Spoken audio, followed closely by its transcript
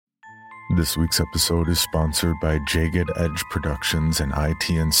This week's episode is sponsored by Jagged Edge Productions and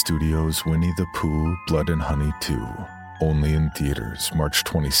ITN Studios' Winnie the Pooh, Blood and Honey 2. Only in theaters, March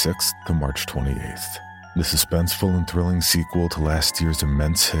 26th to March 28th. The suspenseful and thrilling sequel to last year's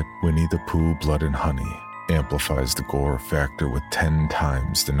immense hit, Winnie the Pooh, Blood and Honey, amplifies the gore factor with 10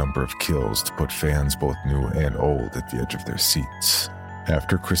 times the number of kills to put fans both new and old at the edge of their seats.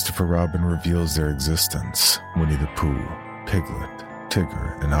 After Christopher Robin reveals their existence, Winnie the Pooh, Piglet,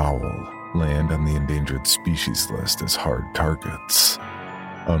 Tigger, and Owl land on the endangered species list as hard targets.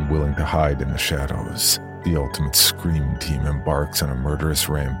 Unwilling to hide in the shadows, the Ultimate Scream Team embarks on a murderous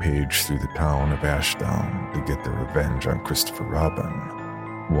rampage through the town of Ashdown to get their revenge on Christopher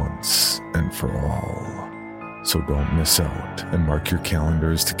Robin, once and for all. So don't miss out, and mark your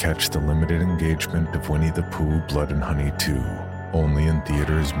calendars to catch the limited engagement of Winnie the Pooh, Blood and Honey 2, only in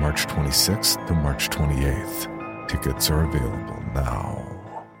theaters March 26th to March 28th. Tickets are available now.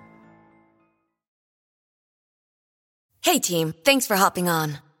 Hey team, thanks for hopping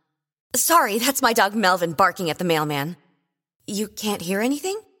on. Sorry, that's my dog Melvin barking at the mailman. You can't hear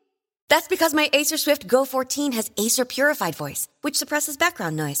anything? That's because my Acer Swift Go 14 has Acer Purified Voice, which suppresses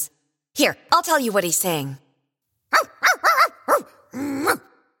background noise. Here, I'll tell you what he's saying.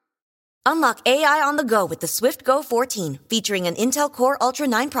 Unlock AI on the go with the Swift Go 14, featuring an Intel Core Ultra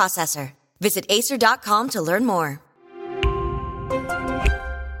 9 processor. Visit Acer.com to learn more.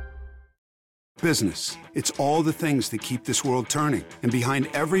 Business. It's all the things that keep this world turning. And behind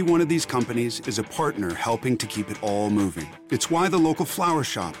every one of these companies is a partner helping to keep it all moving. It's why the local flower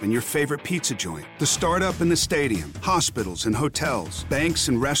shop and your favorite pizza joint, the startup and the stadium, hospitals and hotels, banks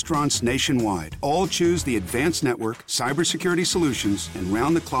and restaurants nationwide all choose the advanced network, cybersecurity solutions, and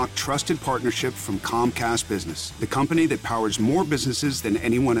round-the-clock trusted partnership from Comcast Business, the company that powers more businesses than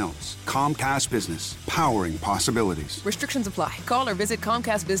anyone else. Comcast Business, powering possibilities. Restrictions apply. Call or visit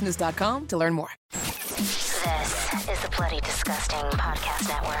ComcastBusiness.com to learn more. This is the Bloody Disgusting Podcast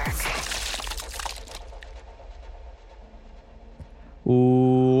Network.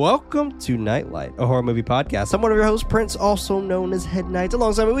 Welcome to Nightlight, a horror movie podcast. I'm one of your hosts, Prince, also known as Head Knights.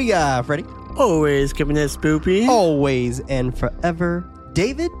 Alongside me, we got Freddie. Always keeping it spoopy. Always and forever.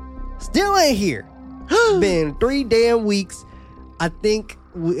 David still ain't here. Been 3 damn weeks. I think,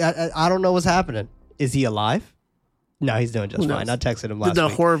 I don't know what's happening. Is he alive? No, he's doing just fine. I texted him last week. Did the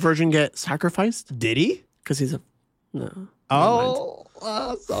horror version get sacrificed? Did he? Because he's a... No. Oh,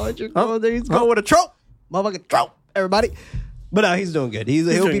 I saw it. You're going there. He's going with a trope. Motherfucking trope, everybody. But no, he's doing good.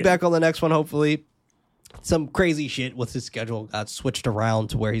 He'll be back on the next one, hopefully. Some crazy shit with his schedule got switched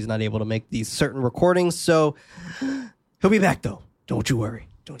around to where he's not able to make these certain recordings. So he'll be back, though. Don't you worry.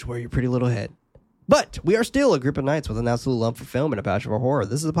 Don't you worry your pretty little head. But we are still a group of knights with an absolute love for film and a passion for horror.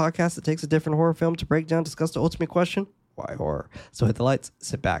 This is a podcast that takes a different horror film to break down, discuss the ultimate question, why horror? So hit the lights,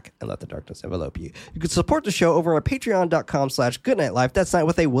 sit back, and let the darkness envelope you. You can support the show over at patreon.com/goodnightlife. That's not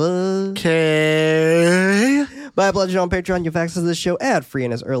with a what? Okay. Buy a pledge on Patreon. You have access to this show ad-free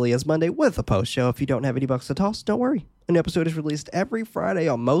and as early as Monday with a post show. If you don't have any bucks to toss, don't worry. An episode is released every Friday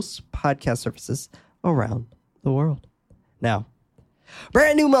on most podcast services around the world. Now,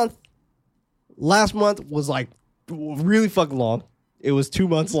 brand new month. Last month was like really fucking long. It was 2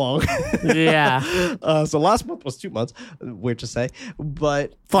 months long. Yeah. So last month was 2 months. Weird to say,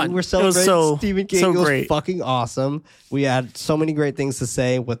 but fun. We were celebrating Stephen King. So it was great. Fucking awesome. We had so many great things to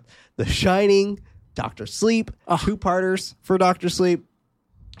say with The Shining, Dr. Sleep, two-parters for Dr. Sleep.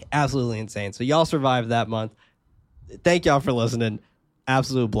 Absolutely insane. So y'all survived that month. Thank y'all for listening.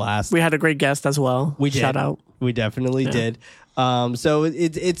 Absolute blast. We had a great guest as well. We did. Shout out. We definitely did. So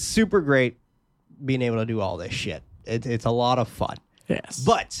it's super great being able to do all this shit. It's a lot of fun. Yes.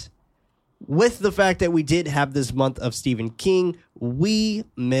 But with the fact that we did have this month of Stephen King, we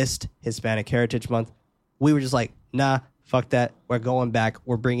missed Hispanic Heritage Month. We were just like, nah, fuck that. We're going back.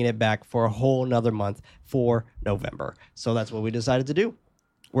 We're bringing it back for a whole nother month for November. So that's what we decided to do.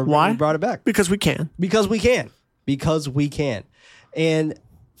 Why? We brought it back. Because we can. Because we can. Because we can. And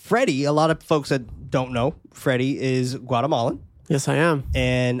Freddie, a lot of folks that don't know, Freddie is Guatemalan. Yes, I am.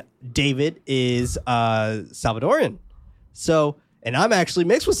 And David is Salvadorian. So, and I'm actually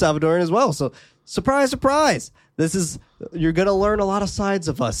mixed with Salvadorian as well. So, surprise, surprise. You're going to learn a lot of sides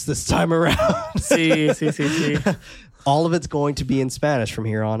of us this time around. Sí. All of it's going to be in Spanish from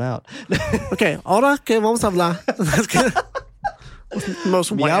here on out. Okay, ahora que vamos a hablar.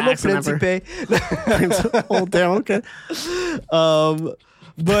 Most white accent ever. Oh, damn, okay.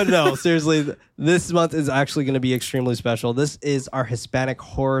 But no, seriously, this month is actually going to be extremely special. This is our Hispanic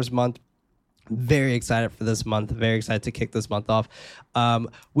Horrors Month. Very excited for this month. Very excited to kick this month off.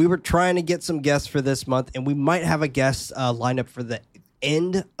 We were trying to get some guests for this month, and we might have a guest lined up for the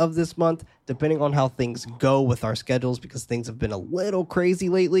end of this month, depending on how things go with our schedules, because things have been a little crazy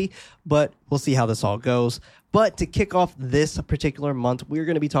lately, but we'll see how this all goes. But to kick off this particular month, we're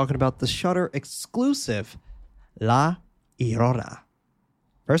going to be talking about the Shudder exclusive La Llorona.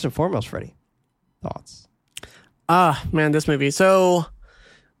 First and foremost, Freddie, thoughts? Man, this movie. So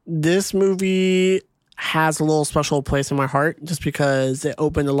this movie has a little special place in my heart just because it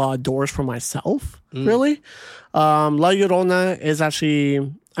opened a lot of doors for myself, really. La Llorona is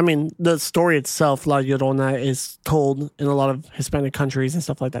actually, I mean, the story itself, La Llorona, is told in a lot of Hispanic countries and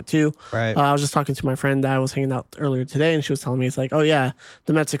stuff like that too. Right. I was just talking to my friend that I was hanging out earlier today, and she was telling me, it's like, oh yeah,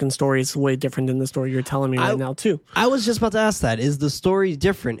 the Mexican story is way different than the story you're telling me right now too. I was just about to ask that. Is the story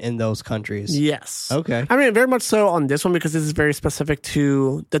different in those countries? Yes. Okay. I mean, very much so on this one because this is very specific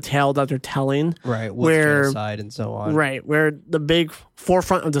to the tale that they're telling. Right. With genocide and so on. Right. Where the big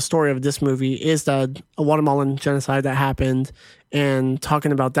forefront of the story of this movie is a Guatemalan genocide that happened, and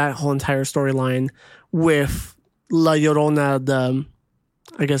talking about that whole entire storyline with La Llorona, the,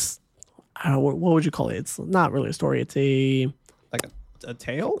 I guess, what would you call it? It's not really a story. It's Like a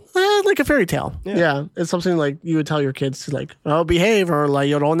tale? like a fairy tale. Yeah. It's something like you would tell your kids to like, oh, behave, or La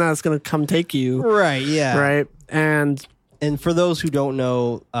Llorona is going to come take you. Right, yeah. Right. And for those who don't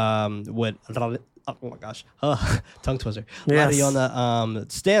know what... Oh my gosh, tongue twister. Yes. La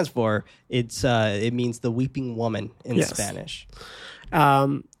Llorona stands for. It means the weeping woman in Spanish.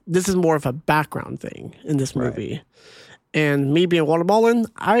 This is more of a background thing in this movie. Right. And me being Guatemalan,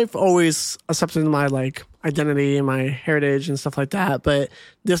 I've always accepted my like identity and my heritage and stuff like that. But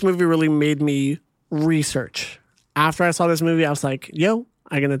this movie really made me research. After I saw this movie, I was like, yo,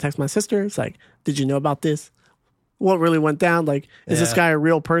 I'm going to text my sister. It's like, did you know about this? What really went down? Like, is this guy a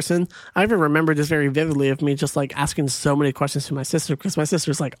real person? I even remember this very vividly of me just like asking so many questions to my sister, because my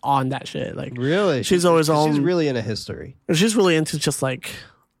sister's like on that shit. Like, really, she's always on. She's really into history. She's really into just like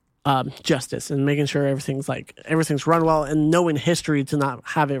justice and making sure everything's run well, and knowing history to not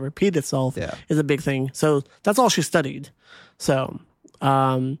have it repeat itself is a big thing. So that's all she studied. So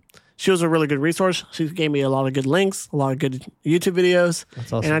she was a really good resource. She gave me a lot of good links, a lot of good YouTube videos.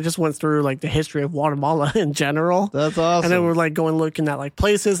 That's awesome. And I just went through like the history of Guatemala in general. That's awesome. And then we're like looking at like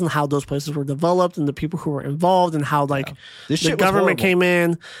places and how those places were developed and the people who were involved and how like the government came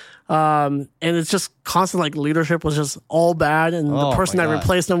in. And it's just constant like leadership was just all bad, and the person that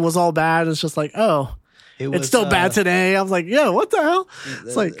replaced them was all bad. It's just like, it's still bad today. I was like, yo, what the hell?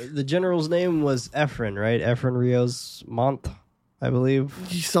 It's like the general's name was Efren, right? Efren Rios Montt, I believe.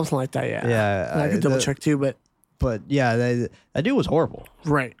 Something like that, yeah. Yeah. I could double check too, but yeah, that dude was horrible.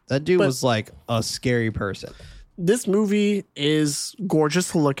 Right. That dude was like a scary person. This movie is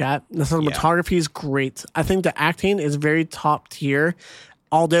gorgeous to look at. The cinematography is great. I think the acting is very top tier,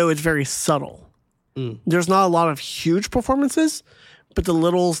 although it's very subtle. There's not a lot of huge performances, but the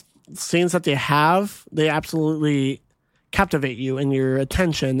little scenes that they have, they absolutely captivate you and your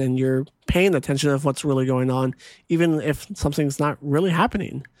attention, and you're paying attention of what's really going on, even if something's not really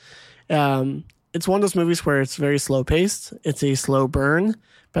happening. It's one of those movies where it's very slow paced. It's a slow burn,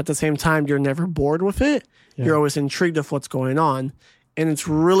 but at the same time, you're never bored with it. Yeah. You're always intrigued of what's going on, and it's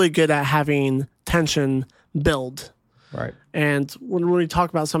really good at having tension build. Right. And when we talk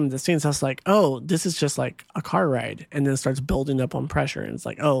about some of the scenes, that's like, oh, this is just like a car ride. And then it starts building up on pressure. And it's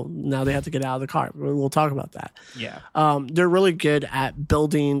like, oh, now they have to get out of the car. We'll talk about that. Yeah. They're really good at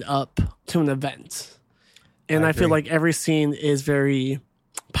building up to an event. And I feel like every scene is very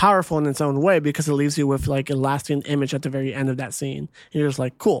powerful in its own way, because it leaves you with like a lasting image at the very end of that scene. And you're just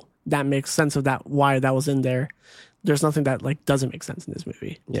like, cool, that makes sense of that, why that was in there. There's nothing that like doesn't make sense in this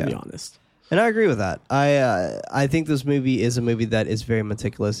movie, to be honest. And I agree with that. I think this movie is a movie that is very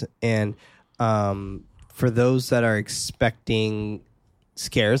meticulous, and for those that are expecting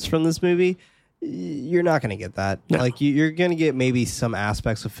scares from this movie, you're not going to get that. No. Like you're going to get maybe some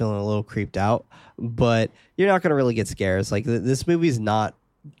aspects of feeling a little creeped out, but you're not going to really get scares. Like this movie is not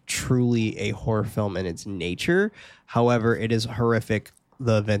truly a horror film in its nature. However, it is horrific,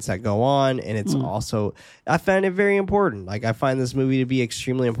 the events that go on, and it's also, I find it very important. Like I find this movie to be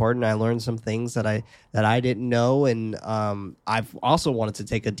extremely important. I learned some things that I didn't know, and I've also wanted to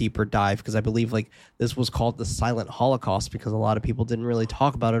take a deeper dive, because I believe like this was called the Silent Holocaust because a lot of people didn't really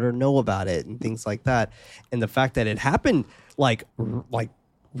talk about it or know about it and things like that. And the fact that it happened like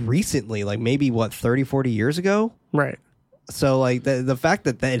recently, like maybe 30, 40 years ago, right? So like the fact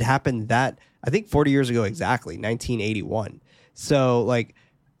that it happened that, I think 40 years ago exactly, 1981. So, like,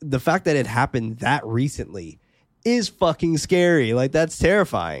 the fact that it happened that recently is fucking scary. Like, that's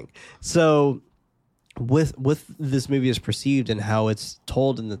terrifying. So, with this movie is perceived and how it's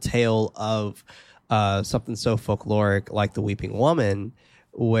told in the tale of something so folkloric like The Weeping Woman,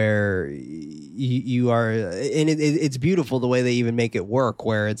 where you are, and it's beautiful the way they even make it work,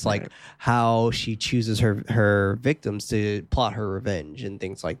 where it's like how she chooses her victims to plot her revenge and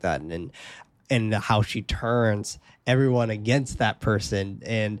things like that, and how she turns everyone against that person,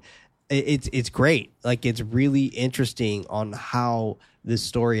 and it's great. Like, it's really interesting on how this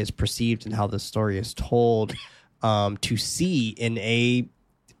story is perceived and how this story is told, to see in a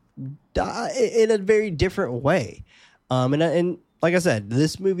very different way, and like I said,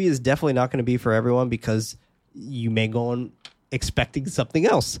 this movie is definitely not going to be for everyone, because you may go on expecting something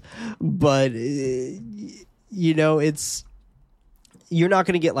else. But, you're not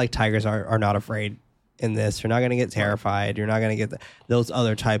going to get like Tigers Are Not Afraid in this. You're not going to get Terrified. You're not going to get those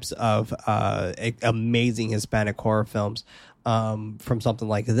other types of amazing Hispanic horror films from something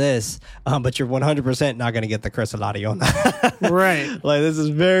like this. But you're 100% not going to get the Curse of La Llorona. Right. Like, this is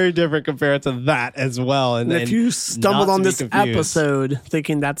very different compared to that as well. And if you stumbled on this episode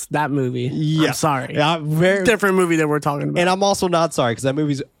thinking that's that movie, I'm sorry. Very different movie that we're talking about. And I'm also not sorry, because that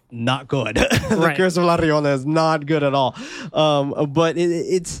movie's not good. The Curse of La Llorona is not good at all. But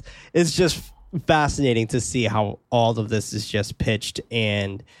it's just fascinating to see how all of this is just pitched,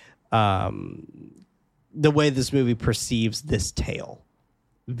 and the way this movie perceives this tale.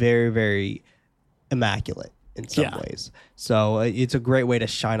 Very, very immaculate in some ways. So it's a great way to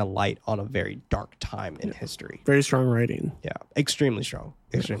shine a light on a very dark time in history. Very strong writing. Yeah, extremely strong.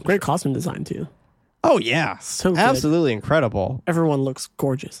 Great costume design too. Oh yeah, so absolutely incredible. Everyone looks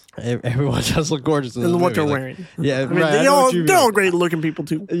gorgeous. Everyone does look gorgeous in what they're like, wearing. Yeah, I mean, right. They're all great looking people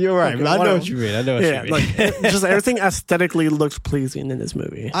too. You're right. Okay, I know what you mean. I know what you mean. Like, just everything aesthetically looks pleasing in this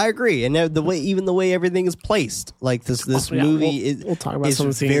movie. I agree, and the way everything is placed, like this movie we'll talk about is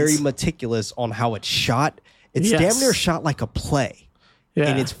some scenes. Very meticulous on how it's shot. It's damn near shot like a play,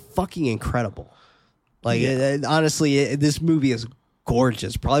 and it's fucking incredible. Like honestly, this movie is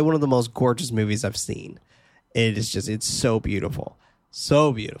gorgeous. Probably one of the most gorgeous movies I've seen. It's so beautiful.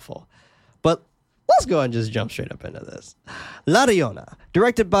 So beautiful. But let's go and just jump straight up into this. La Llorona,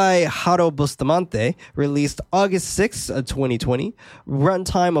 directed by Jaro Bustamante, released August 6th, 2020.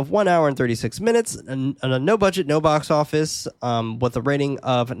 Runtime of 1 hour and 36 minutes. And a no budget, no box office, with a rating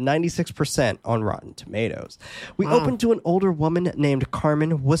of 96% on Rotten Tomatoes. We open to an older woman named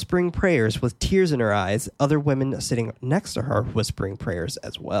Carmen whispering prayers with tears in her eyes. Other women sitting next to her whispering prayers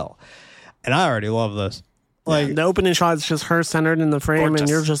as well. And I already love this. Like, the opening shot is just her centered in the frame, gorgeous. And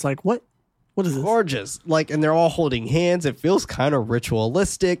you're just like, what? What is this? Gorgeous. Like, and they're all holding hands. It feels kind of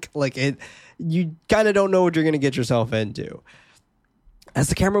ritualistic. Like, you kind of don't know what you're going to get yourself into. As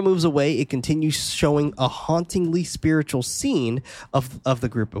the camera moves away, it continues showing a hauntingly spiritual scene of the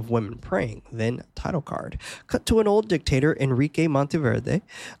group of women praying. Then, title card. Cut to an old dictator, Enrique Monteverde,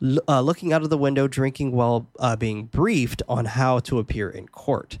 looking out of the window, drinking while being briefed on how to appear in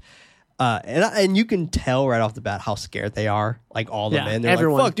court. And you can tell right off the bat how scared they are. Like, all the men. They're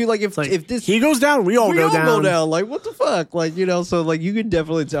everyone. Like, fuck, dude, like, if this... He goes down, we all go down. Like, what the fuck? Like, so, like, you can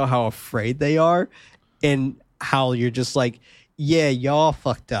definitely tell how afraid they are, and how you're just like, yeah, y'all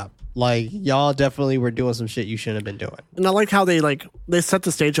fucked up. Like, y'all definitely were doing some shit you shouldn't have been doing. And I like how they set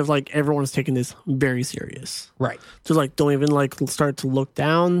the stage of, like, everyone's taking this very serious. Right. So, like, don't even, like, start to look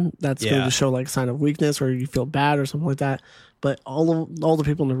down. That's going to show, like, sign of weakness, or you feel bad or something like that. But all the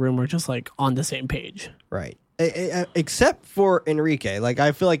people in the room are just, like, on the same page. Right. Except for Enrique. Like,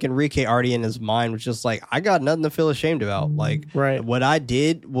 I feel like Enrique already in his mind was just like, I got nothing to feel ashamed about. Like, what I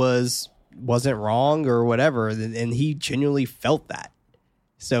did wasn't wrong or whatever. And he genuinely felt that.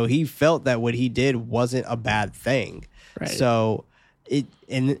 So he felt that what he did wasn't a bad thing. Right. So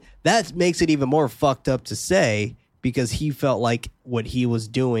and that makes it even more fucked up to say, because he felt like what he was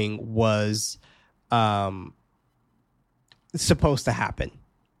doing was supposed to happen,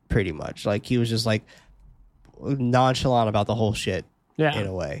 pretty much. Like, he was just like nonchalant about the whole shit in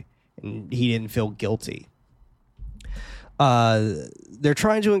a way, and he didn't feel guilty. They're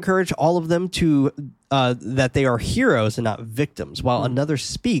trying to encourage all of them to that they are heroes and not victims, while another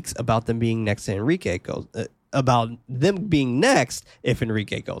speaks about them being next to Enrique about them being next if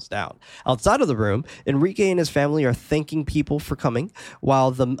Enrique goes down. Outside of the room, Enrique and his family are thanking people for coming,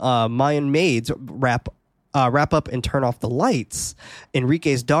 while the Mayan maids wrap up and turn off the lights.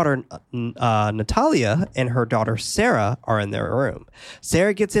 Enrique's daughter, Natalia, and her daughter, Sarah, are in their room.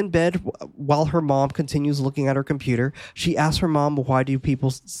 Sarah gets in bed while her mom continues looking at her computer. She asks her mom, why do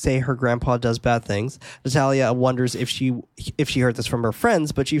people say her grandpa does bad things? Natalia wonders if she heard this from her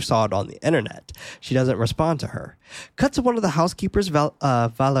friends, but she saw it on the internet. She doesn't respond to her. Cut to one of the housekeepers,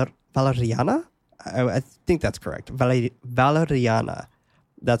 Valeriana? I think that's correct. Valeriana.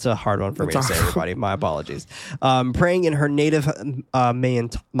 That's a hard one for me to say, everybody. My apologies. Praying in her native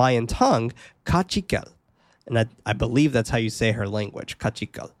Mayan tongue, Kachikal. And I believe that's how you say her language,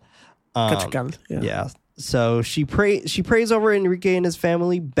 Kachikal. Kachikal, yeah. So she prays over Enrique and his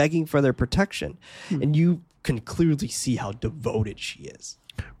family, begging for their protection. And you can clearly see how devoted she is.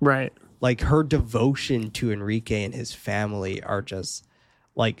 Right. Like, her devotion to Enrique and his family are just,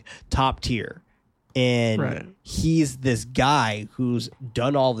 like, top tier. And he's this guy who's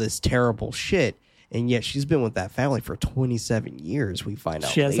done all this terrible shit, and yet she's been with that family for 27 years, we find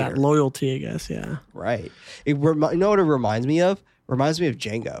out She has later. that loyalty, I guess, yeah. Right. You know what it reminds me of? Reminds me of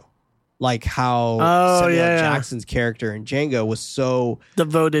Django. Like how Samuel Jackson's character in Django was so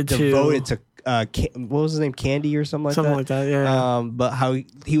devoted to what was his name, Candy or something like that? Something like that, yeah. But how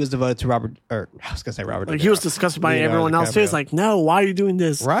he was devoted to Robert, or I was going to say Robert. Like, he was disgusted by everyone else too. It's like, no, why are you doing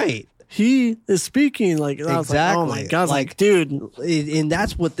this? Right. He is speaking. Like, I was like, oh my God. Like, dude. And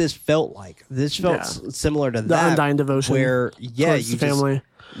that's what this felt like. This felt similar to the undying devotion. Where, you family.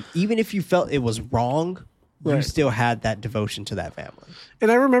 Even if you felt it was wrong, you still had that devotion to that family. And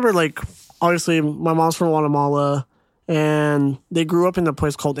I remember, like, obviously, my mom's from Guatemala, and they grew up in a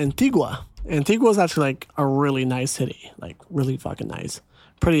place called Antigua. Antigua is actually, like, a really nice city. Like, really fucking nice.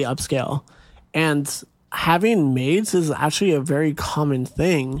 Pretty upscale. And having maids is actually a very common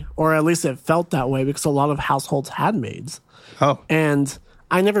thing, or at least it felt that way, because a lot of households had maids. Oh. And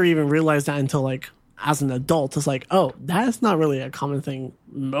I never even realized that until, like, as an adult. It's like, oh, that's not really a common thing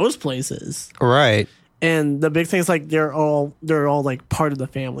most places. Right. And the big thing is, like, they're all like part of the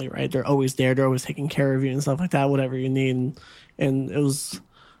family, right? They're always there. They're always taking care of you and stuff like that, whatever you need. And it was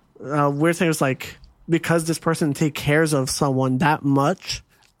weird thing was, like, because this person takes care of someone that much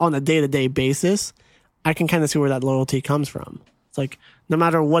on a day-to-day basis, I can kind of see where that loyalty comes from. It's like, no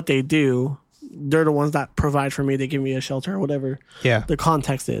matter what they do, they're the ones that provide for me. They give me a shelter or whatever the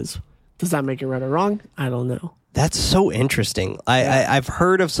context is. Does that make it right or wrong? I don't know. That's so interesting. I've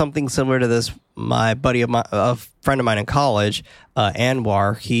heard of something similar to this. My buddy a friend of mine in college,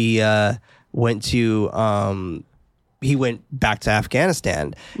 Anwar, he went back to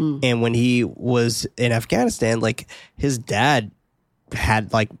Afghanistan. And when he was in Afghanistan, like, his dad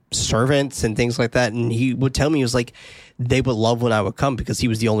had, like, servants and things like that, and he would tell me, he was like, they would love when I would come because he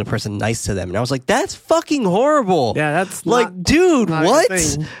was the only person nice to them. And I was like, that's fucking horrible. Yeah, that's like, not, dude, not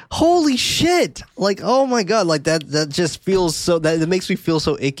what? Holy shit. Like, oh my God, like, that just feels so, that makes me feel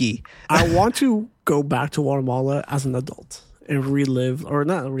so icky. I want to go back to Guatemala as an adult and relive, or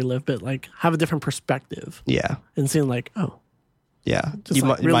not relive, but, like, have a different perspective. Yeah. And seeing, like, oh. Yeah. You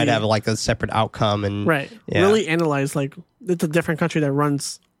might have, like, a separate outcome. And really analyze, like, it's a different country that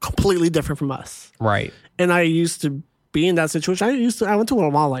runs completely different from us. Right. And I used to be in that situation. I went to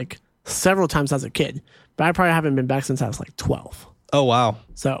Guatemala, like, several times as a kid, but I probably haven't been back since I was, like, 12. Oh, wow.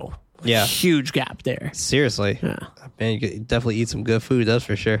 So, yeah, huge gap there. Seriously. Yeah. Man, you could definitely eat some good food, that's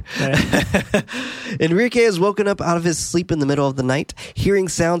for sure. Right. Enrique is woken up out of his sleep in the middle of the night, hearing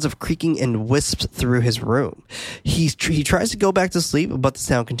sounds of creaking and wisps through his room. He tries to go back to sleep, but the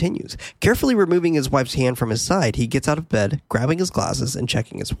sound continues. Carefully removing his wife's hand from his side, he gets out of bed, grabbing his glasses and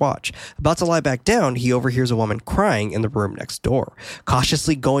checking his watch. About to lie back down, he overhears a woman crying in the room next door.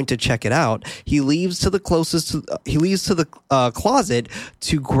 Cautiously going to check it out, he leaves to the closet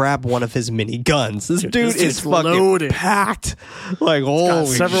to grab one of his mini guns. This dude is fucking loaded. Packed. Like, holy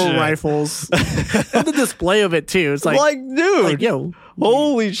shit. Several rifles. And the display of it too. It's like dude, like, yo,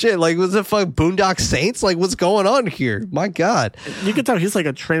 holy shit. Like, was it fucking Boondock Saints? Like, what's going on here? My God. You can tell he's like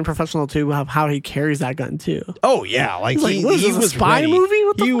a trained professional too, of how he carries that gun too. Oh yeah. Like, he what is this, was a spy ready.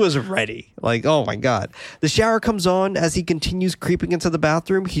 movie? He was ready. Like, oh my God. The shower comes on. As he continues creeping into the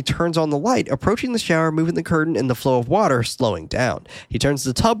bathroom, he turns on the light, approaching the shower, moving the curtain, and the flow of water slowing down. He turns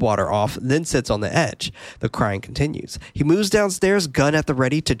the tub water off, then sits on the edge. The crying continues. He moves downstairs, gun at the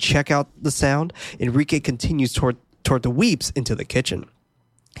ready, to check out the sound. Enrique continues toward the weeps into the kitchen.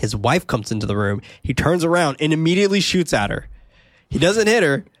 His wife comes into the room. He turns around and immediately shoots at her. He doesn't hit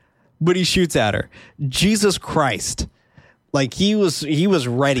her, but he shoots at her. Jesus Christ. Like, he was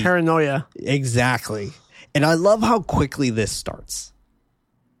ready. Paranoia. Exactly. And I love how quickly this starts.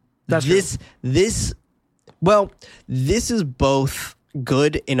 That's this is both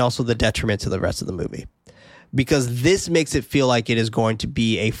good and also the detriment to the rest of the movie. Because this makes it feel like it is going to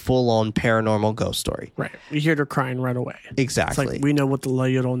be a full-on paranormal ghost story. Right. You hear her crying right away. Exactly. It's like, we know what the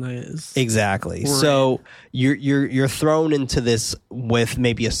Llorona is. Exactly. Right. So you're thrown into this with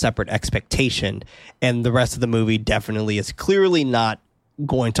maybe a separate expectation, and the rest of the movie definitely is clearly not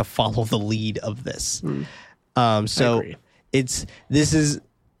going to follow the lead of this. So this is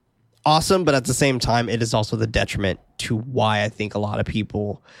awesome, but at the same time, it is also the detriment to why I think a lot of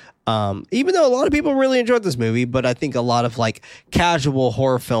people, even though a lot of people really enjoyed this movie, but I think a lot of like casual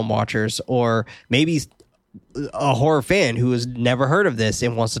horror film watchers or maybe a horror fan who has never heard of this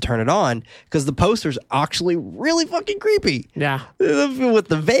and wants to turn it on because the poster's actually really fucking creepy. Yeah. With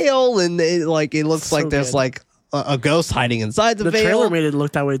the veil and it looks So like there's good. like a ghost hiding inside the veil. The trailer made it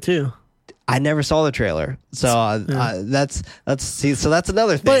look that way too. I never saw the trailer. So that's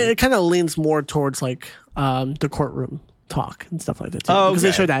another thing. But it kind of leans more towards like the courtroom talk and stuff like that too. Because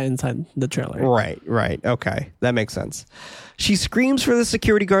they showed that inside the trailer. Right. Okay. That makes sense. She screams for the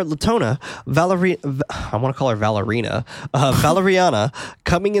security guard Latona, I want to call her Valerina, Valeriana,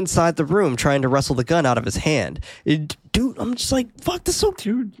 coming inside the room trying to wrestle the gun out of his hand. Dude, I'm just like, fuck, this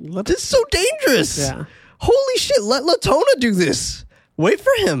is so dangerous. Yeah. Holy shit, let Latona do this. Wait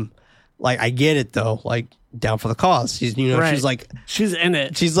for him. Like, I get it though. Like, down for the cause. She's she's in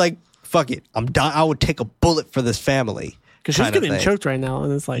it. She's like, fuck it. I'm done. I would take a bullet for this family. Because she's getting choked right now,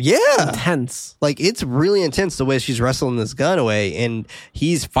 and it's like intense. Like it's really intense the way she's wrestling this gun away, and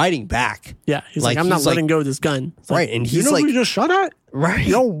he's fighting back. Yeah, he's like I'm not letting go of this gun. It's right, like, and he's who like, you just shot at? Right,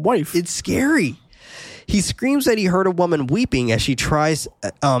 your wife. It's scary. He screams that he heard a woman weeping as she tries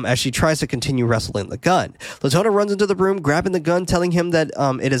to continue wrestling the gun. Latona runs into the room, grabbing the gun, telling him that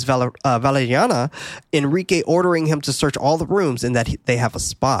it is Valeriana. Enrique ordering him to search all the rooms and that they have a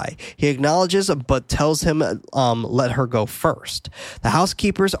spy. He acknowledges, but tells him let her go first. The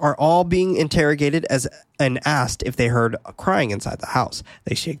housekeepers are all being interrogated and asked if they heard crying inside the house.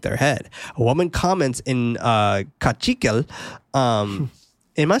 They shake their head. A woman comments in Cachiquel.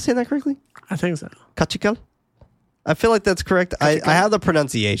 Am I saying that correctly? I think so. Cachical? I feel like that's correct. I have the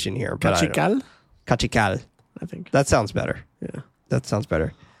pronunciation here. Cachical? Cachical. I think. That sounds better. Yeah. That sounds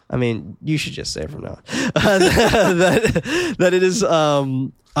better. I mean, you should just say it from now on. that it is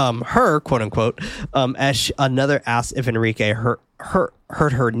her, quote unquote, as another asks if Enrique hurt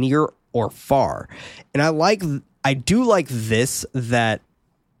her near or far. And I do like this, that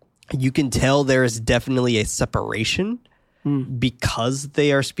you can tell there is definitely a separation because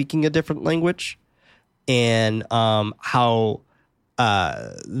they are speaking a different language, and how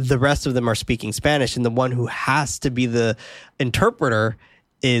the rest of them are speaking Spanish, and the one who has to be the interpreter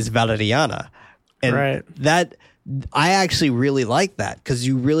is Valeriana. And that I actually really like that, because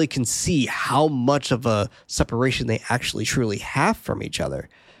you really can see how much of a separation they actually truly have from each other.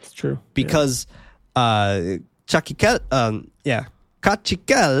 It's true. Because Cachiquel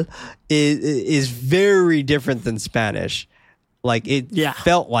is very different than Spanish. Like it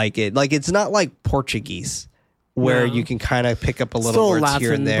felt like it. Like it's not like Portuguese, where you can kind of pick up a little words Latin,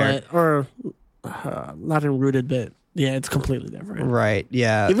 here and there, or Latin rooted, but yeah, it's completely different. Right?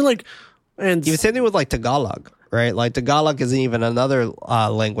 Yeah. Even same thing with like Tagalog, right? Like Tagalog is even another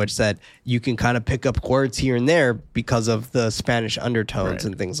language that you can kind of pick up words here and there because of the Spanish undertones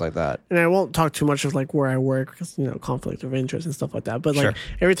and things like that. And I won't talk too much of like where I work, because conflict of interest and stuff like that. But like Sure.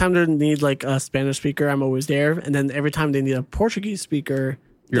 every time they need like a Spanish speaker, I'm always there. And then every time they need a Portuguese speaker,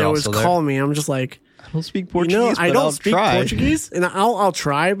 they always call me. I'm just like, I don't speak Portuguese. I don't speak Portuguese, and I'll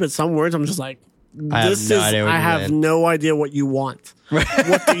try, but some words I'm just like, I have no idea what you want. What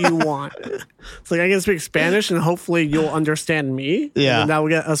do you want? It's like I can speak Spanish, and hopefully you'll understand me. Yeah, and that will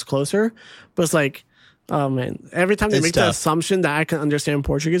get us closer. But it's like, oh man, every time they make the assumption that I can understand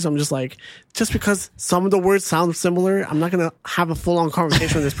Portuguese, I'm just like, just because some of the words sound similar, I'm not gonna have a full on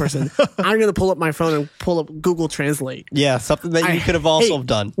conversation with this person. I'm gonna pull up my phone and pull up Google Translate. Yeah, something that you could have also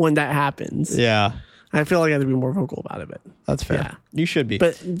done when that happens. Yeah. I feel like I have to be more vocal about it, but that's fair. Yeah. You should be.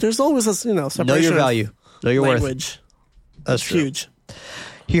 But there's always a separation. Know your value. Know your language. Worth. That's true. Huge.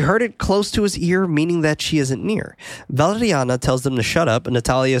 He heard it close to his ear, meaning that she isn't near. Valeriana tells them to shut up, and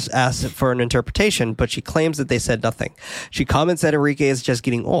Natalia asks for an interpretation, but she claims that they said nothing. She comments that Enrique is just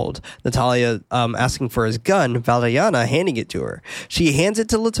getting old. Natalia asking for his gun, Valeriana handing it to her. She hands it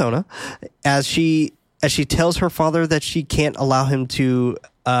to Latona as she tells her father that she can't allow him to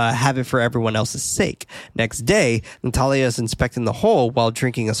have it for everyone else's sake. Next day, Natalia is inspecting the hole while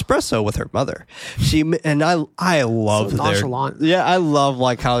drinking espresso with her mother. I love so nonchalant. I love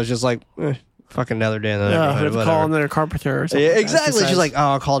like how it's just like fucking another day in the neighborhood. Yeah, call another carpenter or something. Yeah, exactly. She's like,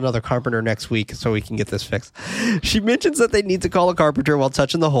 I'll call another carpenter next week so we can get this fixed. She mentions that they need to call a carpenter while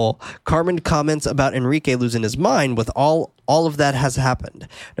touching the hole. Carmen comments about Enrique losing his mind with all of that has happened.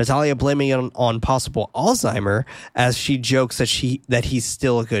 Natalia blaming it on possible Alzheimer, as she jokes that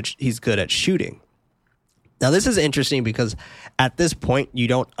he's good at shooting. Now this is interesting because at this point you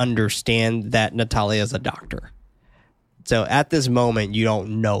don't understand that Natalia is a doctor. So at this moment, you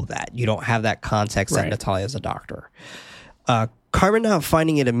don't know that. You don't have that context that Natalia is a doctor. Carmen not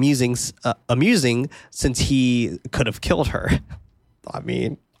finding it amusing since he could have killed her. I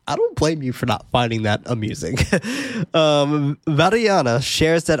mean, I don't blame you for not finding that amusing. Valiana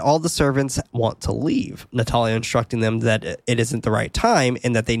shares that all the servants want to leave, Natalia instructing them that it isn't the right time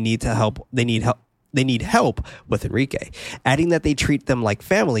and that they need help with Enrique, adding that they treat them like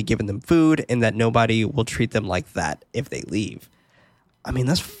family, giving them food, and that nobody will treat them like that if they leave. I mean,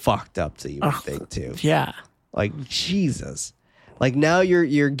 that's fucked up to even think, too. Yeah. Like, Jesus. Like, now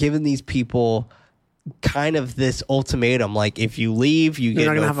you're giving these people kind of this ultimatum. Like, if you leave, you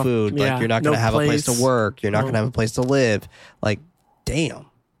get no food. Like, you're not going to have a place to work. You're not going to have a place to live. Like, damn.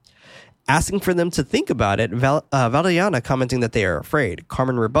 Asking for them to think about it, Valiana commenting that they are afraid.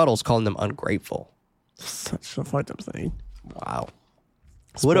 Carmen rebuttals, calling them ungrateful. Such a fucked up thing. Wow.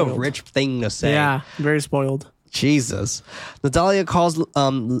 Spoiled. What a rich thing to say. Yeah, very spoiled. Jesus. Natalia calls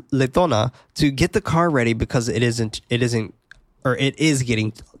Letona to get the car ready because it is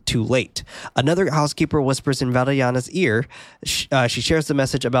getting too late. Another housekeeper whispers in Valiana's ear. She shares the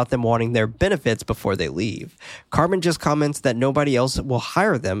message about them wanting their benefits before they leave. Carmen just comments that nobody else will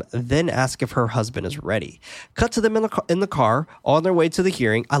hire them, then asks if her husband is ready. Cut to them in the car, on their way to the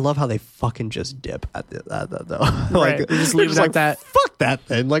hearing. I love how they fucking just dip at that though. Right. Like, they just leave it like that. Fuck that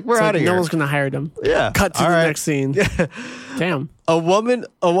then. Like, we're out of here. No one's going to hire them. Yeah. Cut to the next scene. Damn. A woman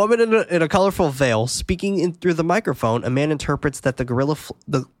in a colorful veil speaking in through the microphone. A man interprets that the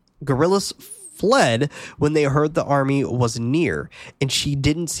guerrillas fled when they heard the army was near, and she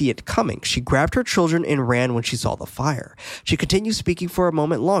didn't see it coming. She grabbed her children and ran when she saw the fire. She continues speaking for a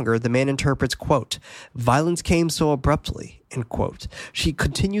moment longer. The man interprets, quote, "Violence came so abruptly," end quote. She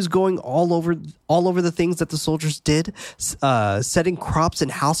continues going all over the things that the soldiers did, setting crops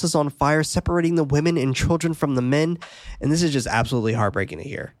and houses on fire, separating the women and children from the men. And this is just absolutely heartbreaking to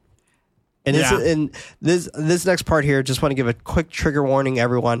hear. And this next part here, just want to give a quick trigger warning,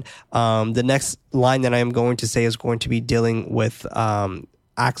 everyone. The next line that I am going to say is going to be dealing with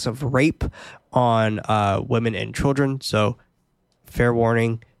acts of rape on women and children. So, fair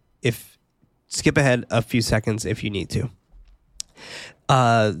warning. If skip ahead a few seconds if you need to.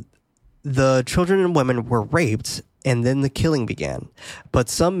 The children and women were raped, and then the killing began. But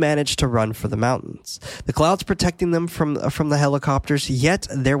some managed to run for the mountains. The clouds protecting them from the helicopters, yet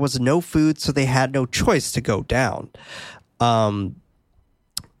there was no food, so they had no choice to go down. The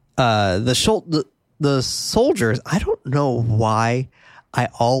soldiers, I don't know why I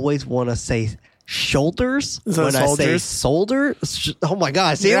always want to say shoulders when I say soldier. Oh my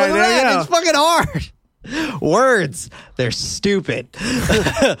gosh, see, look at that. It's fucking hard. Words, they're stupid.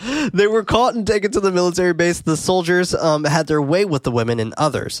 They were caught and taken to the military base. The soldiers had their way with the women and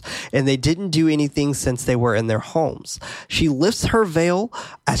others, and they didn't do anything since they were in their homes. She lifts her veil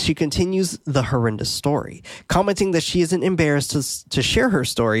as she continues the horrendous story, commenting that she isn't embarrassed to share her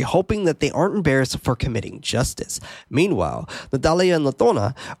story, hoping that they aren't embarrassed for committing justice. Meanwhile, Natalia and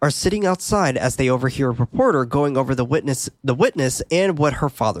Letona are sitting outside as they overhear a reporter going over the witness and what her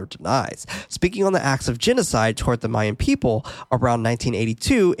father denies, speaking on the acts of genocide toward the Mayan people around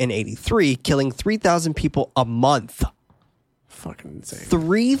 1982 and 83, killing 3,000 people a month. Fucking insane.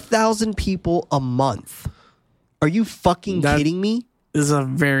 3,000 people a month. Are you fucking kidding me? This is a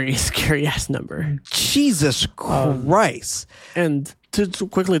very scary ass number. Jesus Christ. And to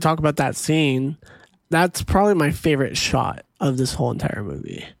quickly talk about that scene, that's probably my favorite shot of this whole entire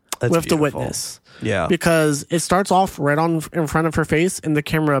movie. That's with beautiful. The witness. Yeah. Because it starts off right in front of her face, and the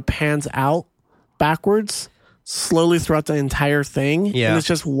camera pans out backwards slowly throughout the entire thing. Yeah. And it's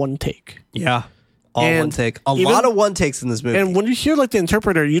just one take. Yeah. All one take. A lot of one takes in this movie. And when you hear like the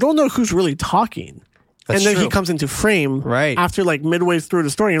interpreter, you don't know who's really talking. That's and then true. he comes into frame right after like midway through the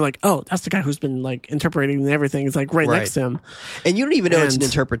story. And you're like, oh, that's the guy who's been like interpreting everything. It's like right next to him. And you don't even know it's an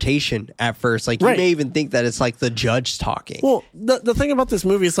interpretation at first. Like you may even think that it's like the judge talking. Well, the thing about this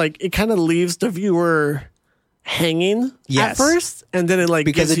movie is like it kind of leaves the viewer hanging at first, and then it like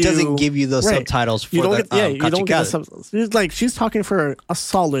because it doesn't give you the subtitles for you don't you don't get the subtitles. It's like she's talking for a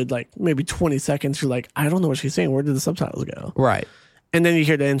solid like maybe 20 seconds. You're like, I don't know what she's saying. Where did the subtitles go? Right. And then you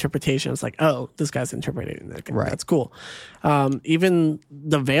hear the interpretation. It's like, oh, this guy's interpreting that. Right. That's cool. Even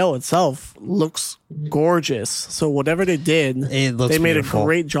the veil itself looks gorgeous. So whatever they did, they made a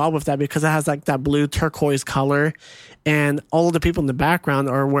great job with that because it has like that blue turquoise color, and all of the people in the background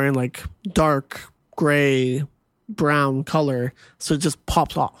are wearing like dark gray, brown color. So it just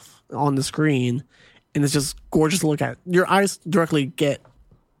pops off on the screen, and it's just gorgeous to look at. Your eyes directly get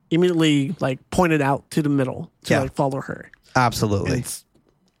immediately like pointed out to the middle to like follow her. Absolutely.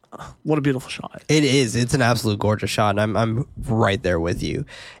 What a beautiful shot. It is. It's an absolute gorgeous shot, and I'm right there with you.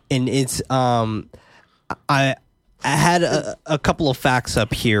 And it's I I had a couple of facts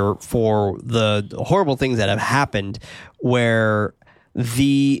up here for the horrible things that have happened, where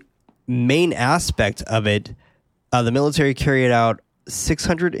the main aspect of it, the military carried out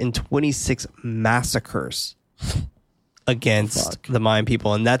 626 massacres against the Mayan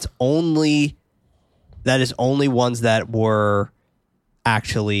people, and that is only ones that were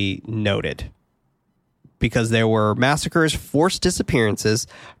actually noted, because there were massacres, forced disappearances,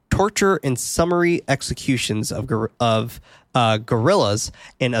 torture, and summary executions of guerrillas,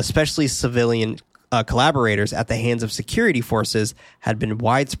 and especially civilian collaborators at the hands of security forces had been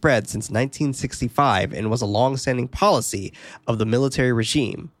widespread since 1965 and was a long-standing policy of the military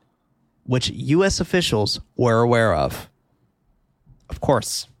regime, which U.S. officials were aware of. Of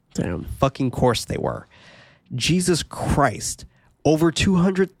course. Damn. Fucking course they were. Jesus Christ. Over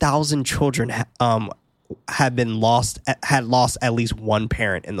 200,000 children had lost at least one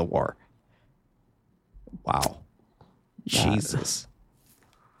parent in the war. Wow. Jesus.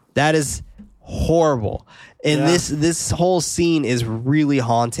 That is horrible. And this whole scene is really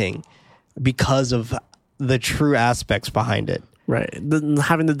haunting because of the true aspects behind it. Right.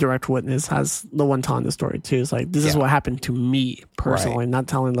 Having the direct witness has the one telling the story too. It's like, this is what happened to me personally, not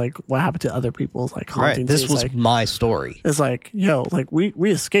telling like what happened to other people's like haunting. Right. This was like, my story. It's like, yo, like we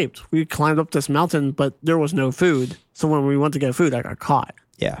escaped. We climbed up this mountain, but there was no food. So when we went to get food, I got caught.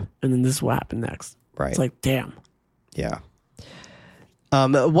 Yeah. And then this is what happened next. Right. It's like, damn. Yeah.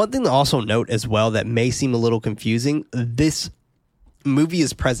 One thing to also note as well that may seem a little confusing, this movie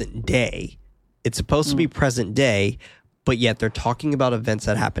is present day. It's supposed to be present day, but yet they're talking about events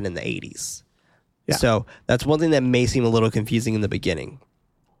that happened in the 80s. Yeah. So that's one thing that may seem a little confusing in the beginning.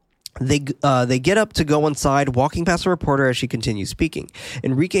 They get up to go inside, walking past a reporter as she continues speaking.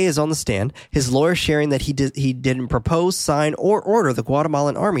 Enrique is on the stand, his lawyer sharing that he didn't propose, sign, or order the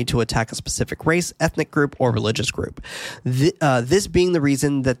Guatemalan army to attack a specific race, ethnic group, or religious group. This being the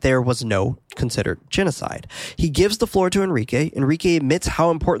reason that there was no considered genocide. He gives the floor to Enrique. Enrique admits how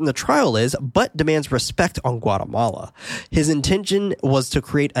important the trial is, but demands respect on Guatemala. His intention was to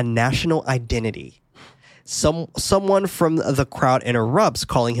create a national identity. Someone from the crowd interrupts,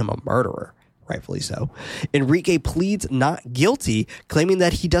 calling him a murderer. Rightfully so. Enrique pleads not guilty, claiming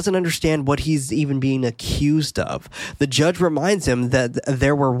that he doesn't understand what he's even being accused of. The judge reminds him that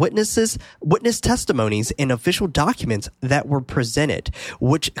there were witness testimonies and official documents that were presented,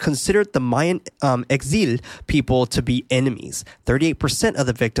 which considered the Mayan exil people to be enemies. 38% of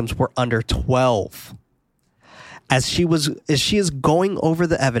the victims were under 12. As she is going over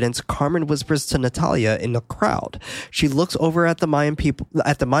the evidence, Carmen whispers to Natalia in the crowd. She looks over at the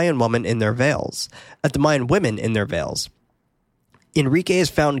Mayan women in their veils. Enrique is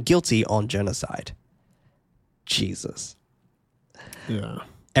found guilty on genocide. Jesus. Yeah.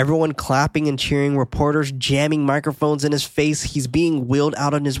 Everyone clapping and cheering, reporters jamming microphones in his face. He's being wheeled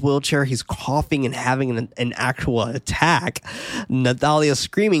out in his wheelchair. He's coughing and having an actual attack. Natalia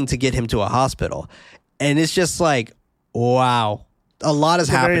screaming to get him to a hospital. And it's just like, wow, a lot is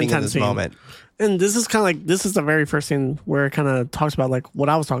happening in this moment. And this is kind of like, this is the very first scene where it kind of talks about like what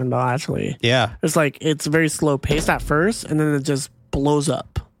I was talking about, actually. Yeah. It's like, it's very slow paced at first, and then it just blows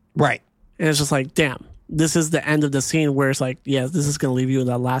up. Right. And it's just like, damn, this is the end of the scene where it's like, yeah, this is going to leave you with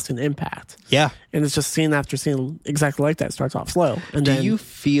a lasting impact. Yeah. And it's just scene after scene exactly like that. It starts off slow. And Do then you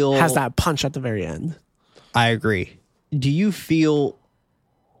feel... has that punch at the very end. I agree. Do you feel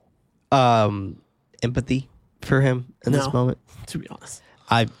empathy for him in this moment? To be honest,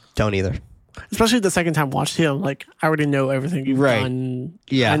 I don't either. Especially the second time watched him, like I already know everything you've done.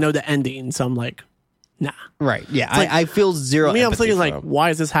 Yeah, I know the ending, so I'm like, nah. Right. Yeah, like, I feel zero. Me, I'm thinking like, him.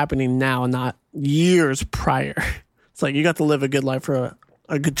 why is this happening now and not years prior? It's like you got to live a good life for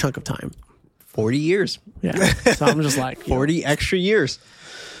a good chunk of time. 40 years. Yeah. So I'm just like 40 extra years.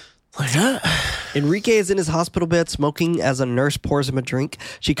 Like that. Enrique is in his hospital bed smoking as a nurse pours him a drink.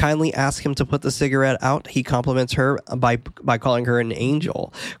 She kindly asks him to put the cigarette out. He compliments her by calling her an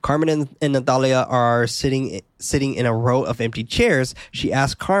angel. Carmen and Natalia are sitting in a row of empty chairs. She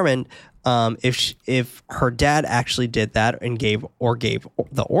asks Carmen if her dad actually did that and gave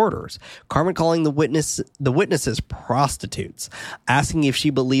the orders. Carmen calling the witnesses prostitutes, asking if she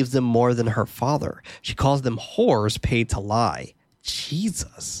believes them more than her father. She calls them whores paid to lie.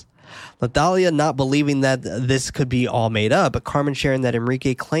 Jesus. Natalia not believing that this could be all made up, but Carmen sharing that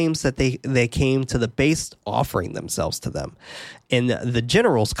Enrique claims that they came to the base offering themselves to them. And the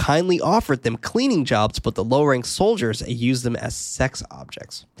generals kindly offered them cleaning jobs, but the low-rank soldiers used them as sex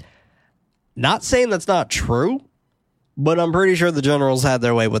objects. Not saying that's not true, but I'm pretty sure the generals had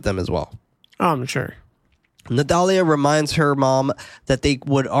their way with them as well. Oh, I'm sure. Natalia reminds her mom that they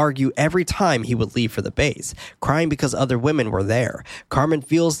would argue every time he would leave for the base, crying because other women were there. Carmen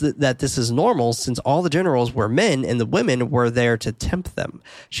feels that this is normal since all the generals were men and the women were there to tempt them.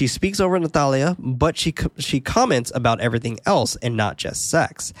 She speaks over Natalia, but she comments about everything else and not just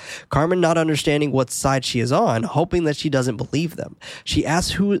sex. Carmen not understanding what side she is on, hoping that she doesn't believe them. She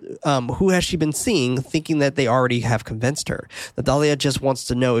asks who has she been seeing, thinking that they already have convinced her. Natalia just wants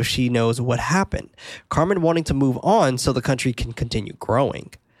to know if she knows what happened. Carmen wanting to move on so the country can continue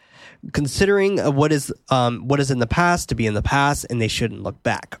growing. Considering what is in the past to be in the past, and they shouldn't look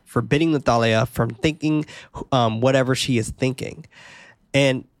back, forbidding Natalia from thinking whatever she is thinking.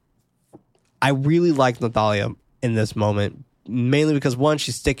 And I really like Natalia in this moment, mainly because, one,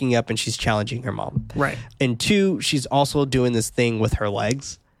 she's sticking up and she's challenging her mom. Right. And two, she's also doing this thing with her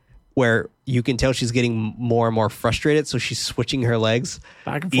legs where you can tell she's getting more and more frustrated, so she's switching her legs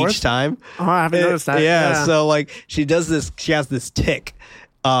back and forth each time. Oh, I haven't noticed that. Yeah, so like she does this, she has this tick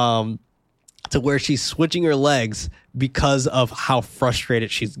to where she's switching her legs because of how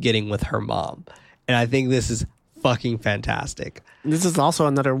frustrated she's getting with her mom. And I think this is fucking fantastic. This is also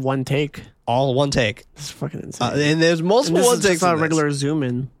another one take. All one take. It's fucking insane. And there's multiple one takes. It's not a regular zoom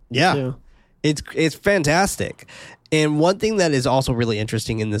in. Yeah. Too. It's fantastic. And one thing that is also really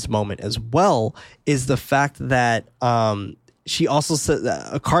interesting in this moment as well is the fact that she also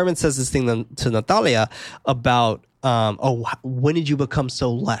said, Carmen says this thing to Natalia about, when did you become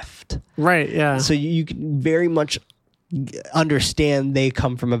so left? Right, yeah. So you can very much understand they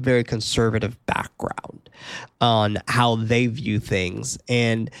come from a very conservative background on how they view things.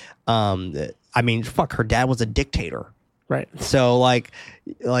 And, I mean, fuck, her dad was a dictator. Right. So like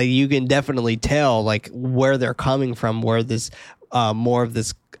you can definitely tell like where they're coming from, where this more of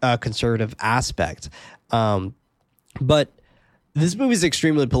this conservative aspect. But this movie is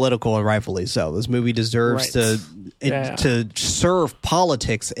extremely political and rightfully so. This movie deserves to serve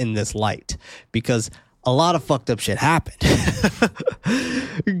politics in this light because a lot of fucked up shit happened.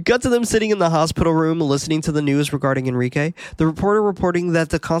 Got to them sitting in the hospital room listening to the news regarding Enrique. The reporter reporting that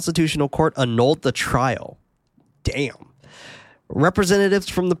the Constitutional Court annulled the trial. Damn. Representatives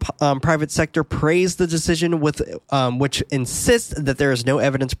from the private sector praised the decision with which insists that there is no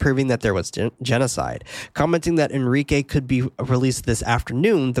evidence proving that there was genocide. Commenting that Enrique could be released this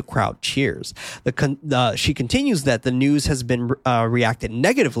afternoon, the crowd cheers. She continues that the news has been reacted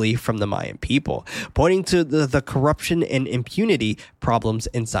negatively from the Mayan people, pointing to the corruption and impunity problems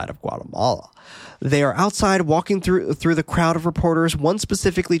inside of Guatemala. They are outside walking through the crowd of reporters, one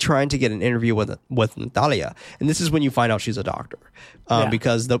specifically trying to get an interview with Natalia. And this is when you find out she's a doctor.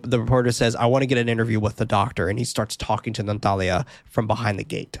 Because the reporter says, I want to get an interview with the doctor. And he starts talking to Natalia from behind the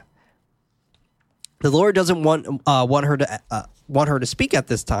gate. The lawyer doesn't want her to speak at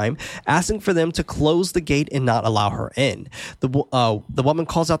this time, asking for them to close the gate and not allow her in. The woman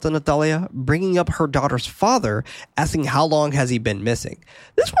calls out to Natalia, bringing up her daughter's father, asking how long has he been missing.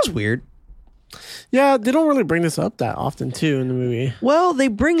 This was weird. Yeah, they don't really bring this up that often, too, in the movie. Well, they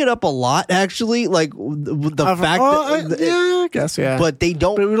bring it up a lot, actually. Like, the fact that... I guess, yeah. But they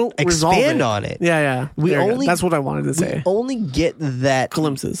don't expand on it. Yeah. That's what I wanted to say. We only get that...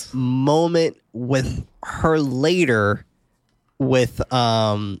 glimpses. Moment with her later with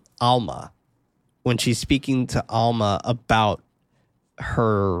Alma. When she's speaking to Alma about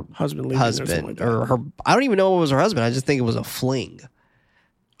her husband. Or her... I don't even know it was her husband. I just think it was a fling.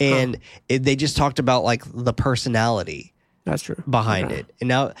 And they just talked about like the personality. That's true. Behind it.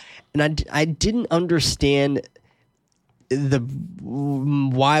 And I didn't understand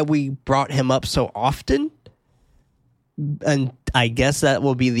why we brought him up so often. And I guess that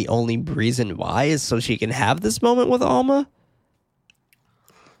will be the only reason why, is so she can have this moment with Alma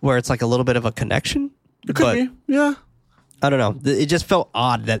where it's like a little bit of a connection. It could be. Yeah. I don't know. It just felt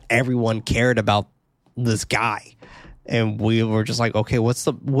odd that everyone cared about this guy. And we were just like, okay, what's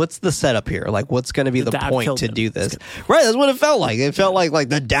the setup here? Like, what's going to be the point to do this? Right, that's what it felt like. It felt like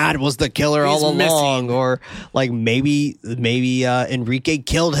the dad was the killer all along, or like maybe Enrique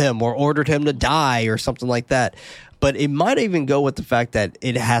killed him or ordered him to die or something like that. But it might even go with the fact that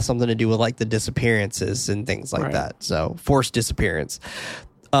it has something to do with like the disappearances and things like that. So forced disappearance.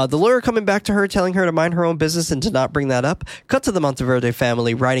 The lawyer coming back to her, telling her to mind her own business and to not bring that up. Cut to the Monteverde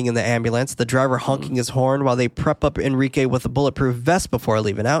family riding in the ambulance, the driver honking his horn while they prep up Enrique with a bulletproof vest before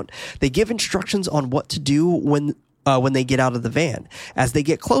leaving out. They give instructions on what to do when they get out of the van. As they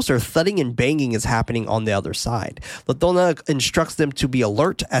get closer, thudding and banging is happening on the other side. Llorona instructs them to be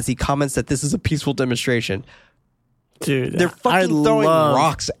alert as he comments that this is a peaceful demonstration. Dude, they're fucking throwing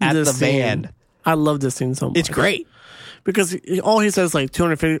rocks at the van. I love this scene so much. It's great. because all he says like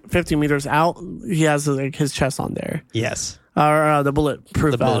 250 meters out, he has like his chest on there. Yes. Or the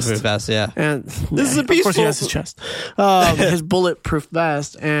bulletproof vest. Bulletproof vest, yeah. And This is a Of course, he peaceful- has his chest. His bulletproof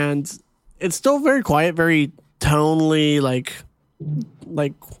vest, and it's still very quiet, very tonally,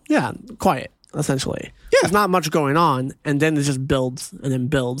 quiet. Essentially, there's not much going on, and then it just builds, and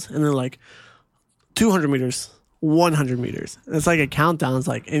then like 200 meters. 100 meters. It's like a countdown. It's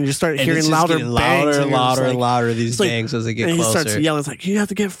like, and you just start hearing louder bangs. Louder and louder and like, louder these like, bangs as they get and closer. he starts yelling. It's like, you have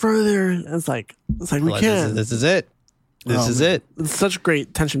to get further. And it's like we can't. This is it. This is it. It's such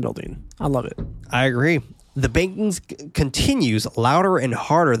great tension building. I love it. I agree. The banging continues louder and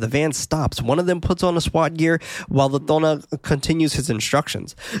harder. The van stops. One of them puts on a SWAT gear while Llorona continues his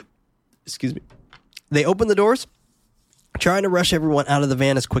instructions. Excuse me. They open the doors, trying to rush everyone out of the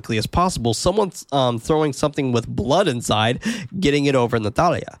van as quickly as possible. Someone's throwing something with blood inside, getting it over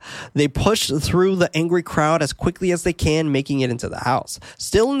Natalia. They push through the angry crowd as quickly as they can, making it into the house.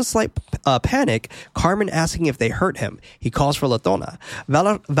 Still in a slight panic, Carmen asking if they hurt him. He calls for Llorona.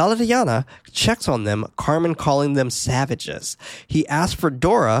 Valeriana checks on them, Carmen calling them savages. He asks for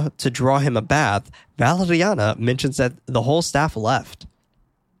Dora to draw him a bath. Valeriana mentions that the whole staff left.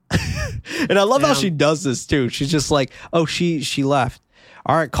 And I love how she does this too. She's just like, oh, she left.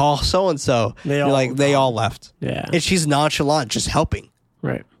 All right, call so-and-so. They all left. Yeah. And she's nonchalant, just helping.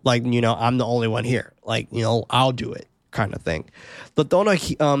 Right. Like, I'm the only one here. Like, I'll do it kind of thing.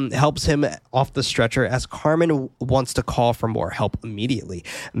 Llorona helps him off the stretcher as Carmen wants to call for more help immediately.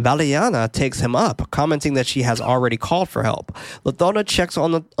 Valeriana takes him up, commenting that she has already called for help. Llorona checks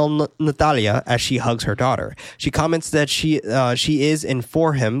on Natalia as she hugs her daughter. She comments that she is in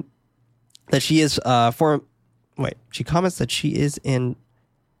for him, that she is for... Wait, she comments that she is in...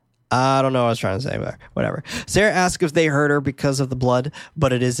 I don't know what I was trying to say, but whatever. Sarah asks if they hurt her because of the blood,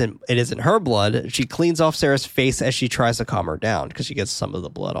 but it isn't her blood. She cleans off Sarah's face as she tries to calm her down because she gets some of the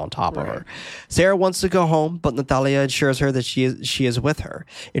blood on top of her. Sarah wants to go home, but Natalia assures her that she is with her.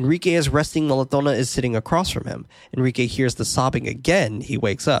 Enrique is resting while Llorona is sitting across from him. Enrique hears the sobbing again. He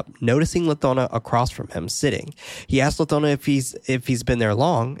wakes up, noticing Llorona across from him sitting. He asks Llorona if he's been there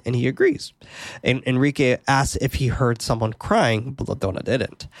long, and he agrees. And Enrique asks if he heard someone crying, but Llorona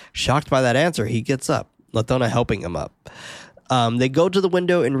didn't. Shocked by that answer, he gets up, Llorona helping him up. They go to the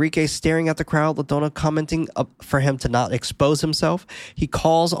window, Enrique staring at the crowd, Llorona commenting for him to not expose himself. He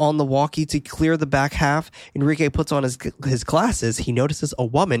calls on the walkie to clear the back half. Enrique puts on his glasses. He notices a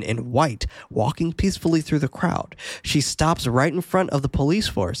woman in white walking peacefully through the crowd. She stops right in front of the police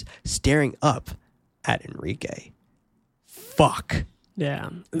force, staring up at Enrique. Fuck. Yeah.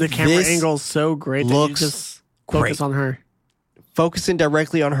 The camera angle is so great that you just focus on her. Focusing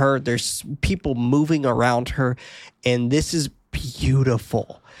directly on her. There's people moving around her, and this is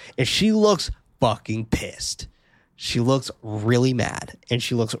beautiful. And she looks fucking pissed. She looks really mad, and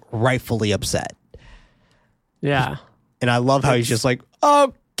she looks rightfully upset. Yeah. And I love how he's just like,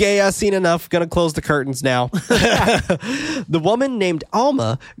 okay, I've seen enough. Gonna close the curtains now. The woman named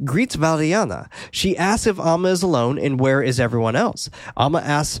Alma greets Valeriana. She asks if Alma is alone and where is everyone else.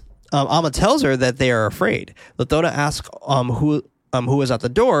 Alma tells her that they are afraid. Llorona asks who is at the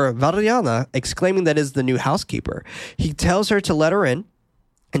door. Valeriana exclaiming that is the new housekeeper. He tells her to let her in,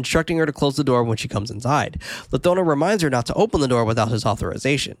 instructing her to close the door when she comes inside. Llorona reminds her not to open the door without his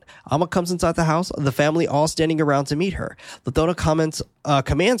authorization. Alma comes inside the house, the family all standing around to meet her. Llorona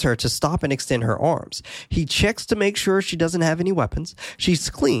commands her to stop and extend her arms. He checks to make sure she doesn't have any weapons. She's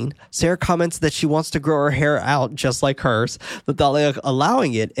clean. Sarah comments that she wants to grow her hair out just like hers. Llorona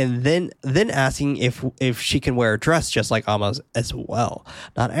allowing it, and then asking if she can wear a dress just like Alma's as well.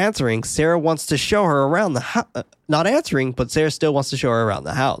 Not answering, Sarah wants to show her around the house. Not answering, but Sarah still wants to show her around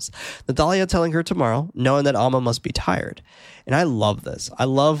the house. Natalia telling her tomorrow, knowing that Alma must be tired. And I love this. I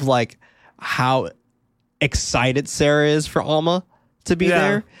love how excited Sarah is for Alma to be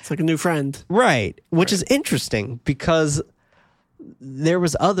there. It's like a new friend. Right. Which is interesting because there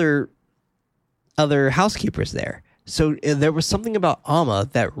was other housekeepers there. So there was something about Alma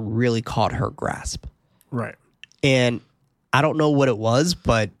that really caught her grasp. Right. And I don't know what it was,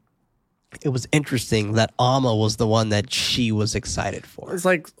 but it was interesting that Alma was the one that she was excited for. It's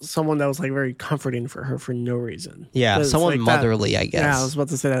like someone that was like very comforting for her for no reason. Yeah, someone like motherly, I guess. Yeah, I was about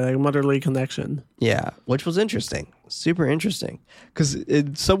to say that, like a motherly connection. Yeah, which was interesting. Super interesting. Because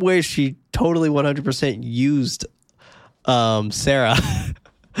in some ways, she totally 100% used Sarah.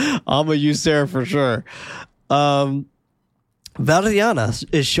 Alma used Sarah for sure. Valeriana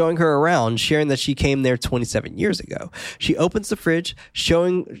is showing her around, sharing that she came there 27 years ago. She opens the fridge,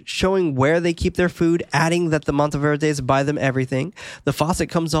 showing where they keep their food, adding that the Monteverdes buy them everything. The faucet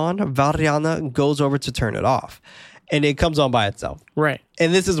comes on. Valeriana goes over to turn it off. and it comes on by itself. Right.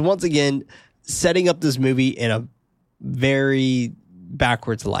 And this is once again setting up this movie in a very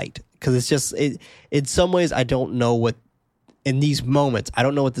backwards light, because it's just in some ways I don't know what in these moments I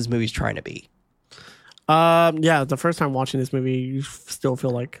don't know what this movie's trying to be. Yeah, the first time watching this movie, you still feel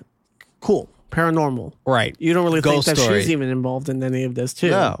like cool, paranormal. Right. You don't really Ghost think that story. she's even involved in any of this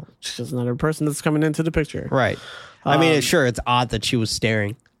too. No. She's just another person that's coming into the picture. Right. I mean, sure, it's odd that she was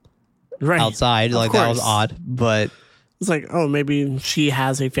staring outside. Like, that was odd, but it's like, oh, maybe she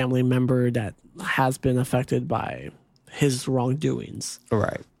has a family member that has been affected by his wrongdoings.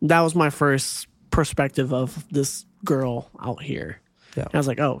 right. That was my first perspective of this girl out here. Yeah. And I was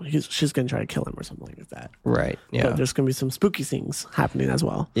like, oh, she's going to try to kill him or something like that. Right. Yeah. But there's going to be some spooky things happening as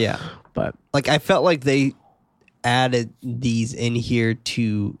well. Yeah. But Like, I felt like they added these in here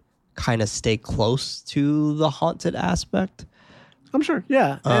to kind of stay close to the haunted aspect. I'm sure,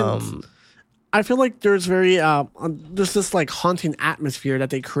 yeah. And I feel like there's there's this like haunting atmosphere that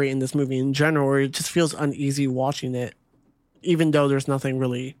they create in this movie in general, where it just feels uneasy watching it, even though there's nothing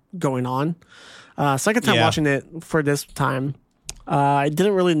really going on. Second time watching it for this time, I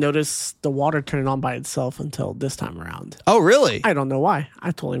didn't really notice the water turning on by itself until this time around. Oh, really? I don't know why.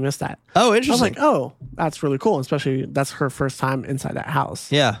 I totally missed that. Oh, I was interesting. like, oh, that's really cool. Especially that's her first time inside that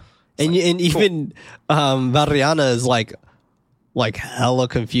house. Yeah. And even Variana is like hella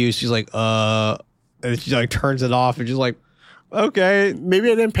confused. She's like, and she like turns it off and she's like, okay.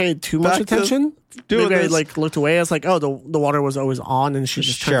 Maybe I didn't pay too much Back to attention. doing Maybe I this. like looked away. I was like, oh, the water was always on and she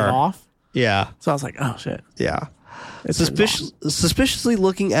just turned Sure. it off. Yeah. So I was like, oh shit. Yeah. It turned off. Suspiciously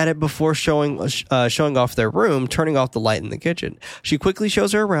looking at it before showing off their room, turning off the light in the kitchen. She quickly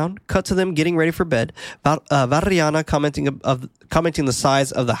shows her around, cut to them getting ready for bed. Variana commenting the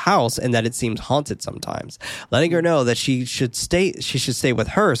size of the house and that it seems haunted sometimes, letting her know that she should stay with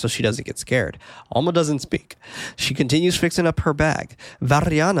her so she doesn't get scared. Alma doesn't speak. She continues fixing up her bag.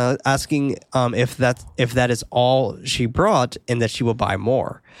 Variana asking if that is all she brought and that she will buy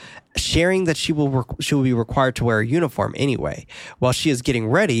more. Sharing that she will be required to wear a uniform anyway. While she is getting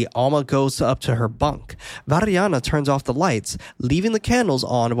ready, Alma goes up to her bunk. Variana turns off the lights, leaving the candles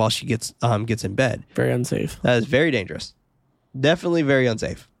on while she gets in bed. Very unsafe. That is very dangerous. Definitely very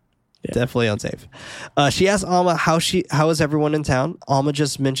unsafe. Yeah. Definitely unsafe. She asks Alma how is everyone in town. Alma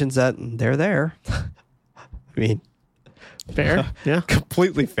just mentions that they're there. I mean, Fair. Yeah.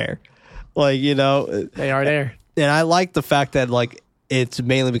 completely fair. Like, They are there. and I like the fact that like it's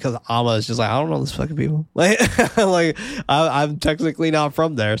mainly because Alma is just like, I don't know these fucking people. Like, I'm technically not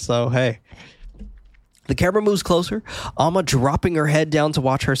from there, so hey. The camera moves closer, Alma dropping her head down to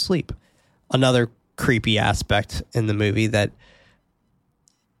watch her sleep. Another creepy aspect in the movie that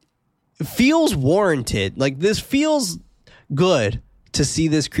feels warranted. Like, this feels good to see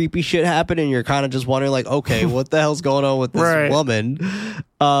this creepy shit happen, and you're kind of just wondering, like, okay, what the hell's going on with this Right. woman?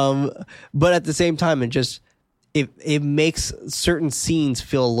 But at the same time, it makes certain scenes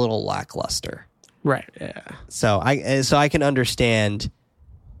feel a little lackluster. Right. Yeah. So I can understand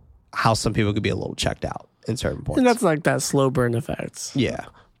how some people could be a little checked out in certain points. And that's like that slow burn effect. Yeah.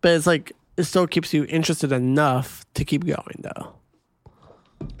 But it's like, it still keeps you interested enough to keep going, though.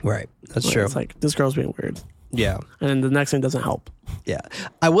 Right. That's Where true. It's like, this girl's being weird. Yeah. And then the next thing doesn't help. Yeah.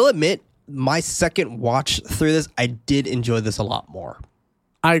 I will admit, my second watch through this, I did enjoy this a lot more.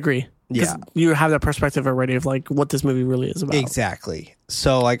 I agree. 'Cause Yeah. you have that perspective already of like what this movie really is about. Exactly.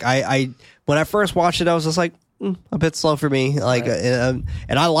 So like I when I first watched it, I was just like a bit slow for me. Like and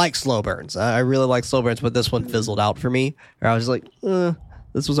I like slow burns. I really like slow burns, but this one fizzled out for me. Or I was like,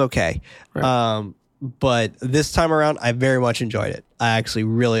 this was okay. Right. But this time around, I very much enjoyed it. I actually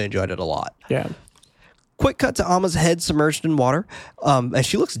really enjoyed it a lot. Yeah. Quick cut to Alma's head submerged in water, and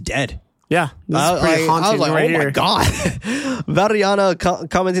she looks dead. Yeah. This is pretty I haunting was like, right oh here. my god. Variana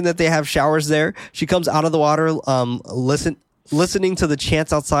commenting that they have showers there. She comes out of the water, listening to the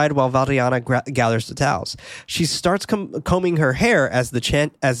chants outside while Variana gathers the towels. She starts combing her hair as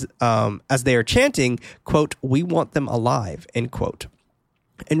they are chanting, quote, "We want them alive," end quote.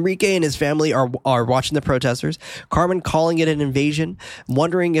 Enrique and his family are watching the protesters. Carmen calling it an invasion,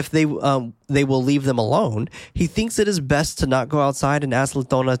 wondering if they will leave them alone. He thinks it is best to not go outside and asks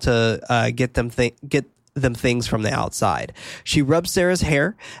Llorona to get them things from the outside. She rubs Sarah's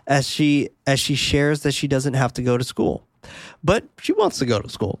hair as she shares that she doesn't have to go to school, but she wants to go to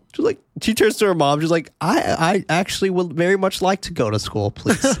school. She turns to her mom. She's like, I actually would very much like to go to school,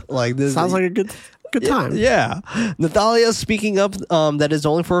 please. Like this Sounds like a good time. Yeah. Natalia speaking up that is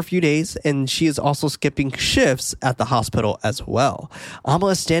only for a few days, and she is also skipping shifts at the hospital as well. Alma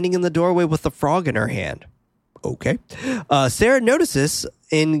is standing in the doorway with the frog in her hand. Okay. Sarah notices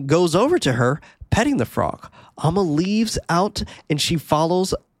and goes over to her, petting the frog. Anna leaves out and she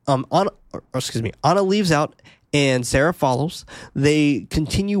follows. Anna leaves out and Sarah follows. They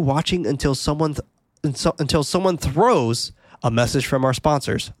continue watching until someone throws a message from our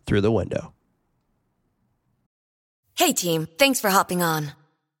sponsors through the window. Hey team, thanks for hopping on.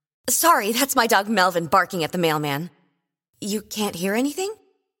 Sorry, that's my dog Melvin barking at the mailman. You can't hear anything?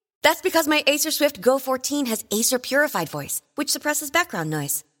 That's because my Acer Swift Go 14 has Acer Purified Voice, which suppresses background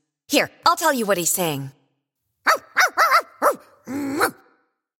noise. Here, I'll tell you what he's saying.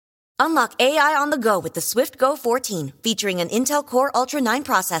 Unlock AI on the go with the Swift Go 14, featuring an Intel Core Ultra 9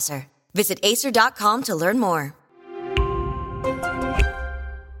 processor. Visit Acer.com to learn more.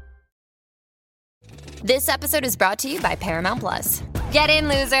 This episode is brought to you by Paramount Plus. Get in,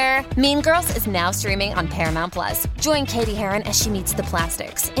 loser! Mean Girls is now streaming on Paramount Plus. Join Katie Heron as she meets the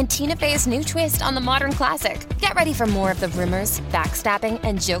plastics in Tina Fey's new twist on the modern classic. Get ready for more of the rumors, backstabbing,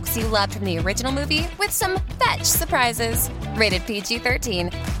 and jokes you loved from the original movie with some fetch surprises. Rated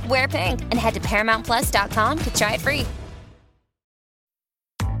PG-13. Wear pink and head to ParamountPlus.com to try it free.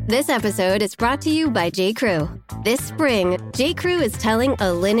 This episode is brought to you by J.Crew. This spring, J.Crew is telling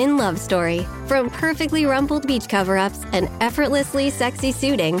a linen love story. From perfectly rumpled beach cover-ups and effortlessly sexy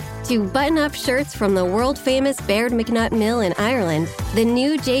suiting to button-up shirts from the world-famous Baird McNutt Mill in Ireland, the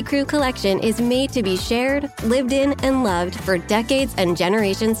new J.Crew collection is made to be shared, lived in, and loved for decades and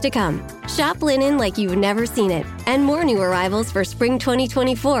generations to come. Shop linen like you've never seen it, and more new arrivals for spring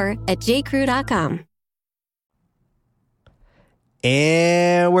 2024 at jcrew.com.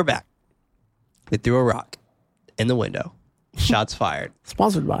 And we're back. They threw a rock in the window. Shots fired.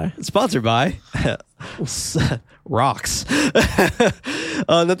 Sponsored by rocks.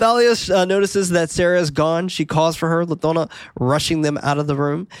 Natalia notices that Sarah is gone. She calls for her, Llorona rushing them out of the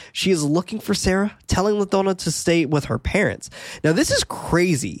room. She is looking for Sarah, telling Llorona to stay with her parents. Now, this is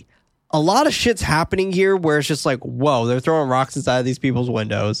crazy. A lot of shit's happening here where it's just like, whoa, they're throwing rocks inside of these people's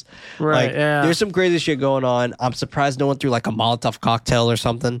windows. Right, like, yeah. There's some crazy shit going on. I'm surprised no one threw like a Molotov cocktail or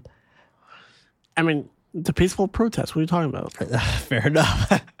something. I mean, it's a peaceful protest. What are you talking about? Fair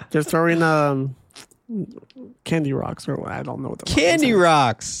enough. They're throwing candy rocks, or I don't know what the candy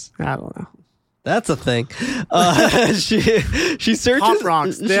rocks. I don't know. That's a thing. She searches. Pop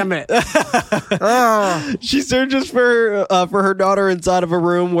rocks. Damn it. She searches for her daughter inside of a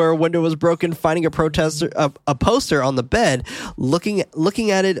room where a window was broken, finding a poster on the bed,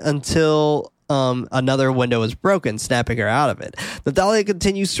 looking at it until another window is broken, snapping her out of it. Natalia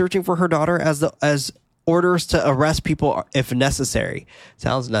continues searching for her daughter as orders to arrest people if necessary.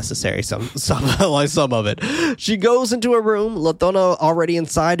 Sounds necessary, some like some of it. She goes into a room, Llorona already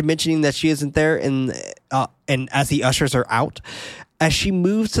inside, mentioning that she isn't there, and as he ushers her out. As she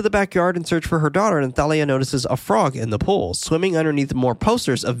moves to the backyard and search for her daughter, Natalia notices a frog in the pool, swimming underneath more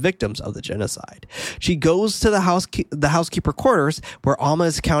posters of victims of the genocide. She goes to the housekeeper quarters, where Alma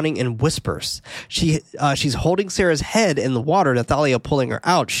is counting and whispers. She's holding Sarah's head in the water, Natalia pulling her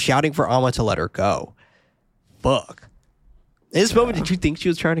out, shouting for Alma to let her go. Fuck. In this moment, did you think she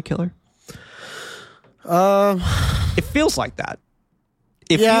was trying to kill her? It feels like that.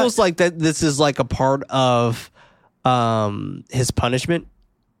 It feels like that this is like a part of his punishment.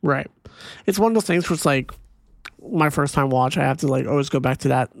 Right. It's one of those things where it's like my first time watch, I have to like always go back to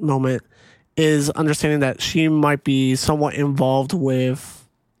that moment, is understanding that she might be somewhat involved with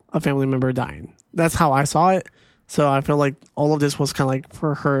a family member dying. That's how I saw it. So I feel like all of this was kind of like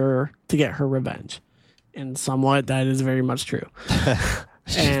for her to get her revenge. And somewhat that is very much true.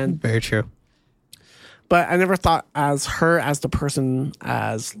 And very true. But I never thought as her as the person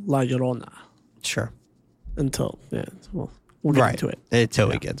as La Llorona. Sure. Until, we'll get into it. Until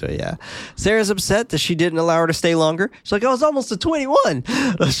we get to it, yeah. Sarah's upset that she didn't allow her to stay longer. She's like, I was almost 21.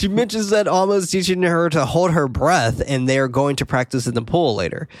 She mentions that Alma is teaching her to hold her breath, and they are going to practice in the pool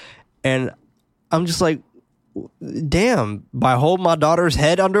later. And I'm just like, damn, by holding my daughter's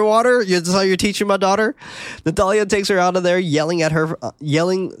head underwater, that's how you're teaching my daughter? Natalia takes her out of there, yelling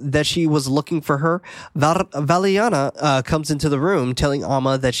that she was looking for her. Valiana comes into the room, telling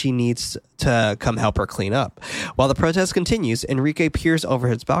Alma that she needs to come help her clean up. While the protest continues, Enrique peers over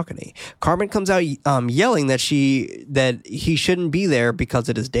his balcony. Carmen comes out yelling that he shouldn't be there because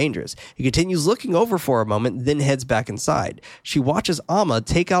it is dangerous. He continues looking over for a moment, then heads back inside. She watches Alma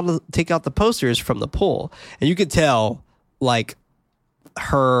take out the posters from the pool, and you could tell, like,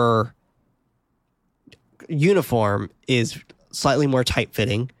 her uniform is slightly more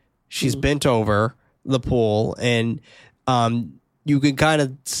tight-fitting. She's bent over the pool, and you can kind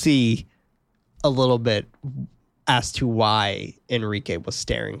of see a little bit as to why Enrique was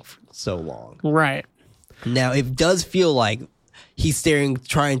staring for so long. Right. Now, it does feel like he's staring,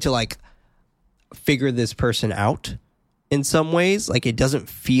 trying to, like, figure this person out in some ways. Like, it doesn't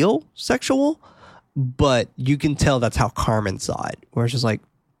feel sexual, but you can tell that's how Carmen saw it, where it's just like,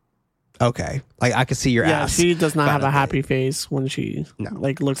 okay, like I can see your ass. Yeah, she does not have a happy face when she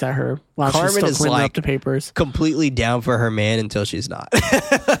like looks at her while Carmen she's still is cleaning like up the papers. Completely down for her man until she's not.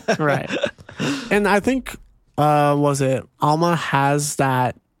 Right. And I think was it Alma has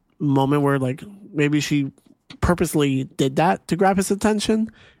that moment where like maybe she purposely did that to grab his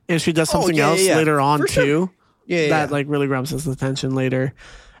attention, and she does something else later on for too. Sure. That like really grabs his attention later.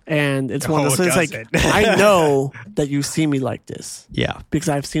 And it's one of those things like, I know that you see me like this. Yeah. Because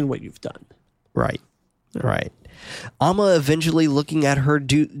I've seen what you've done. Right. Right. Alma eventually looking at her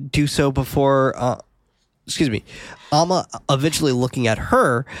do so before... Alma eventually looking at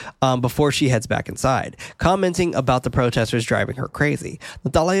her before she heads back inside, commenting about the protesters driving her crazy.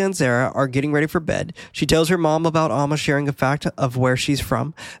 Natalia and Sarah are getting ready for bed. She tells her mom about Alma sharing a fact of where she's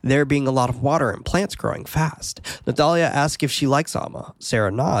from, there being a lot of water and plants growing fast. Natalia asks if she likes Alma.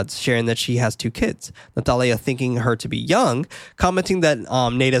 Sarah nods, sharing that she has 2 kids. Natalia, thinking her to be young, commenting that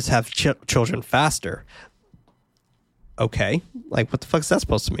natives have children faster. Okay, like what the fuck is that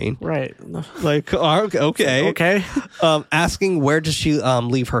supposed to mean? Right. Like, okay. Okay. Asking where does she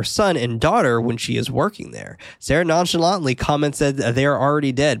leave her son and daughter when she is working there. Sarah nonchalantly comments that they are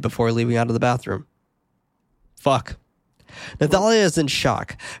already dead before leaving out of the bathroom. Fuck. Natalia is in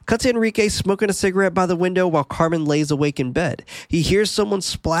shock. Cut to Enrique smoking a cigarette by the window while Carmen lays awake in bed. He hears someone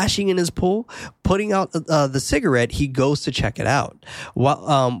splashing in his pool. Putting out the cigarette, he goes to check it out.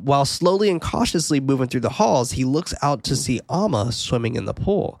 While slowly and cautiously moving through the halls, he looks out to see Alma swimming in the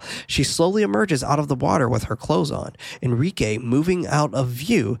pool. She slowly emerges out of the water with her clothes on. Enrique moving out of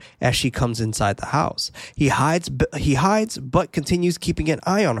view as she comes inside the house. He hides, but continues keeping an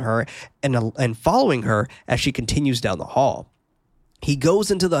eye on her and following her as she continues down the hall. He goes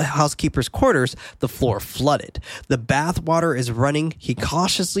into the housekeeper's quarters, the floor flooded. The bath water is running. He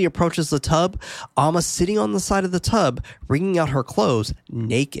cautiously approaches the tub. Alma sitting on the side of the tub, wringing out her clothes,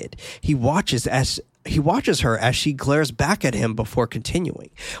 naked. He watches her as she glares back at him before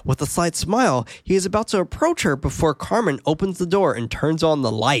continuing. With a slight smile, he is about to approach her before Carmen opens the door and turns on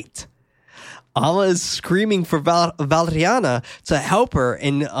the light. Alma is screaming for Valeriana to help her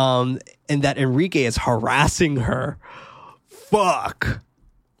and that Enrique is harassing her. Fuck.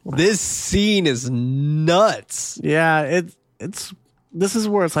 This scene is nuts. Yeah, it's this is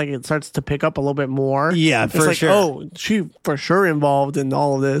where it's like it starts to pick up a little bit more. Yeah, it's for like, sure. Oh, she for sure involved in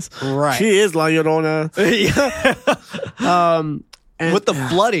all of this. Right. She is La Llorona. And with the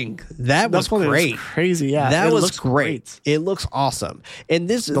flooding, that was great. Was crazy, yeah. That was great. It looks awesome. And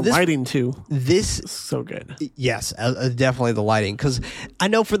this lighting too. This is so good. Yes, definitely the lighting, because I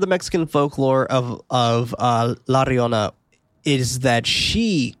know for the Mexican folklore of La Llorona is that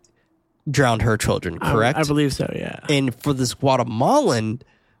she drowned her children, correct? I believe so, yeah. And for this Guatemalan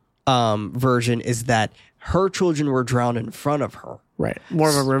version is that her children were drowned in front of her. Right. More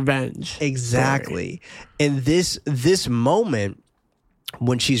of a revenge. Exactly. Story. And this moment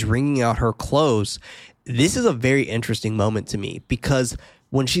when she's wringing out her clothes, this is a very interesting moment to me, because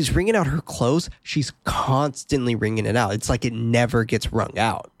when she's wringing out her clothes, she's constantly wringing it out. It's like it never gets wrung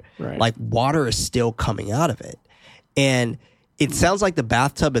out. Right. Like water is still coming out of it. And it sounds like the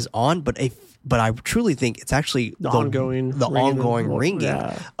bathtub is on, but I truly think it's actually the ongoing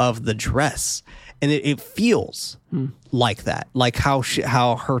wringing of the dress. And it feels like that, like how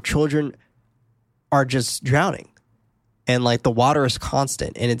her children are just drowning. And like the water is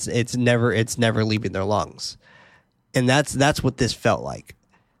constant, and it's never leaving their lungs, and that's what this felt like.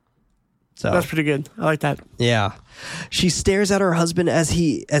 So that's pretty good. I like that. Yeah, she stares at her husband as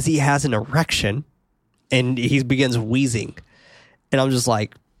he has an erection, and he begins wheezing, and I'm just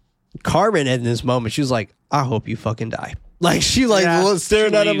like, Carmen in this moment, she was like, I hope you fucking die. Like she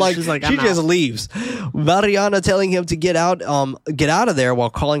staring at him like she just leaves. Mariana telling him to get out of there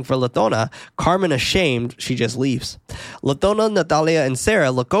while calling for Latona. Carmen ashamed, she just leaves. Latona, Natalia, and Sarah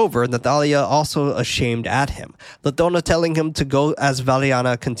look over. Natalia also ashamed at him. Latona telling him to go as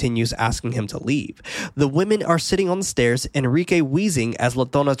Valeriana continues asking him to leave. The women are sitting on the stairs. Enrique wheezing as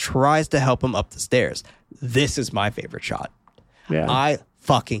Latona tries to help him up the stairs. This is my favorite shot. Yeah, I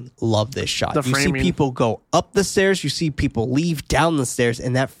fucking love this shot. You see people go up the stairs, you see people leave down the stairs,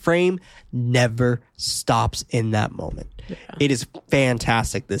 and that frame never stops in that moment. Yeah. It is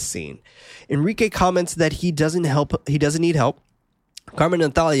fantastic, this scene. Enrique comments that he doesn't need help. Carmen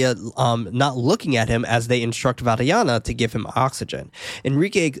and Natalia not looking at him as they instruct Valeriana to give him oxygen.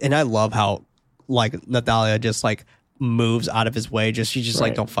 Enrique, and I love how like Natalia just like moves out of his way. She's just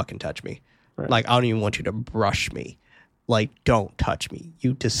like, don't fucking touch me. Right. Like, I don't even want you to brush me. Like, don't touch me.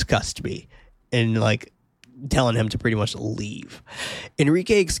 You disgust me. and like telling him to pretty much leave.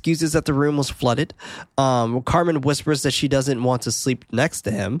 Enrique excuses that the room was flooded. Carmen whispers that she doesn't want to sleep next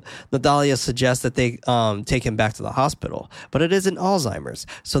to him. Natalia suggests that they take him back to the hospital, but it isn't Alzheimer's,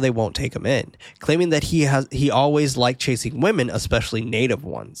 so they won't take him in, claiming that he always liked chasing women, especially native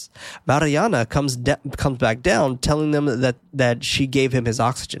ones. Mariana comes back down, telling them that she gave him his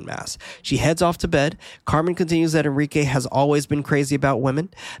oxygen mask. She heads off to bed. Carmen continues that Enrique has always been crazy about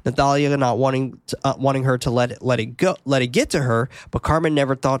women. Natalia not wanting her to let it get to her, but Carmen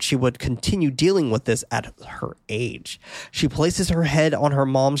never thought she would continue dealing with this at her age. She places her head on her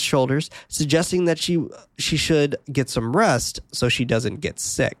mom's shoulders, suggesting that she should get some rest so she doesn't get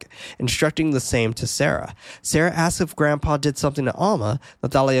sick, instructing the same to Sarah. Sarah asks if Grandpa did something to Alma,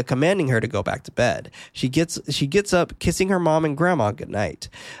 Natalia commanding her to go back to bed. She gets up, kissing her mom and grandma goodnight.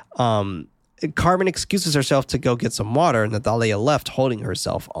 Carmen excuses herself to go get some water, and Natalia left holding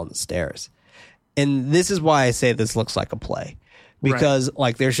herself on the stairs. And this is why I say this looks like a play, because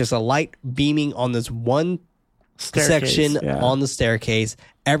like there's just a light beaming on this one section on the staircase.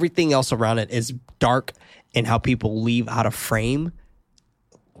 Everything else around it is dark, and how people leave out of frame.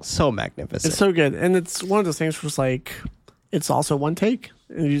 So magnificent. It's so good. And it's one of those things where it's like, it's also one take.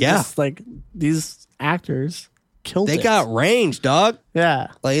 And you just like, these actors killed it. They got range, dog. Yeah.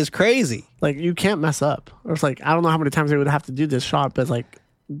 Like, it's crazy. Like, you can't mess up. Or it's like, I don't know how many times they would have to do this shot, but like,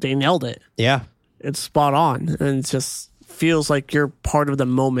 they nailed it. Yeah. It's spot on, and it just feels like you're part of the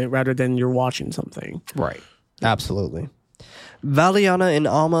moment rather than you're watching something. Right. Absolutely. Valiana and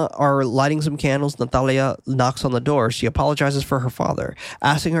Alma are lighting some candles. Natalia knocks on the door. She apologizes for her father,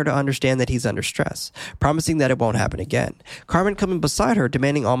 asking her to understand that he's under stress, promising that it won't happen again. Carmen coming beside her,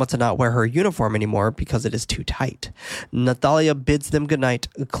 demanding Alma to not wear her uniform anymore because it is too tight. Natalia bids them goodnight,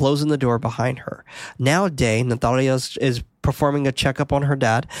 closing the door behind her. Nowadays, Natalia is performing a checkup on her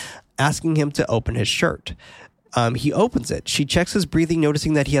dad, asking him to open his shirt. He opens it. She checks his breathing,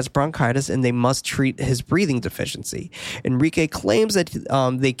 noticing that he has bronchitis and they must treat his breathing deficiency. Enrique claims that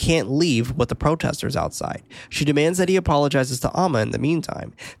they can't leave with the protesters outside. She demands that he apologizes to Alma in the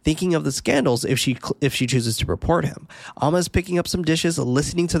meantime, thinking of the scandals if she chooses to report him. Alma is picking up some dishes,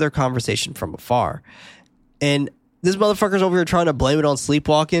 listening to their conversation from afar. And this motherfucker's over here trying to blame it on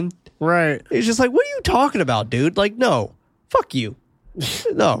sleepwalking. Right. He's just like, what are you talking about, dude? Like, no. Fuck you.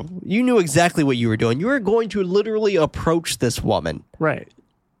 No, you knew exactly what you were doing. You were going to literally approach this woman. Right.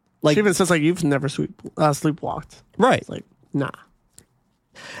 Like, she even says, like, you've never sleepwalked. Right. It's like, nah.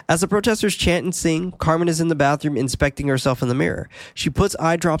 As the protesters chant and sing, Carmen is in the bathroom inspecting herself in the mirror. She puts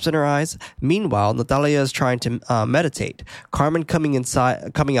eye drops in her eyes. Meanwhile, Natalia is trying to meditate. Carmen coming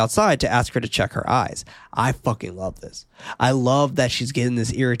outside to ask her to check her eyes. I fucking love this. I love that she's getting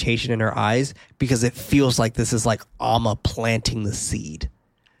this irritation in her eyes because it feels like this is like Alma planting the seed.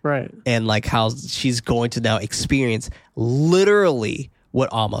 Right. And like how she's going to now experience literally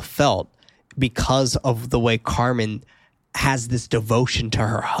what Alma felt because of the way Carmen has this devotion to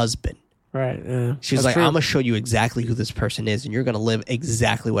her husband. Right. Yeah. She's That's like, true. I'm going to show you exactly who this person is, and you're going to live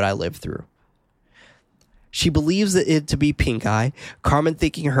exactly what I lived through. She believes it to be pink eye, Carmen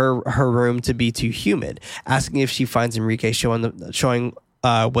thinking her room to be too humid, asking if she finds Enrique showing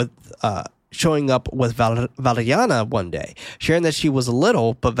up with Valeriana one day, sharing that she was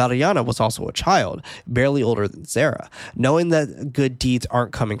little, but Valeriana was also a child, barely older than Sarah, knowing that good deeds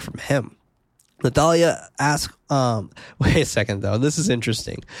aren't coming from him. Natalia asks, wait a second though, this is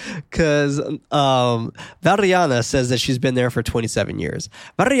interesting, because Valeriana says that she's been there for 27 years.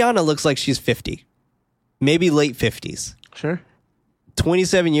 Valeriana looks like she's 50, maybe late 50s. Sure.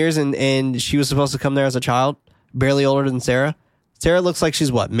 27 years and she was supposed to come there as a child, barely older than Sarah. Sarah looks like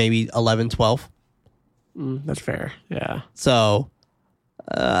she's what, maybe 11, 12? That's fair, yeah. So,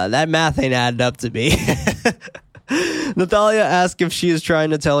 that math ain't added up to me. Natalia asks if she is trying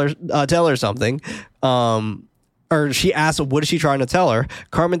to tell her something. Or she asks, what is she trying to tell her?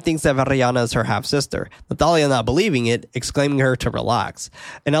 Carmen thinks that Variana is her half-sister. Natalia not believing it, exclaiming her to relax.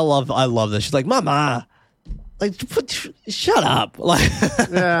 And I love this. She's like, Mama, like, shut up. Like,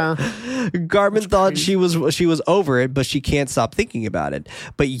 yeah. Carmen thought she was over it, but she can't stop thinking about it.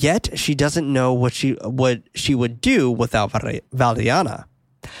 But yet she doesn't know what she would do without Variana.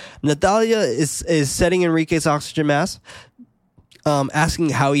 Natalia is setting Enrique's oxygen mask, asking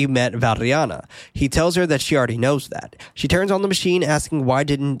how he met Valeriana. He tells her that she already knows that. She turns on the machine, asking why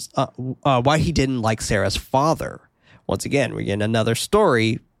he didn't like Sarah's father. Once again, we get another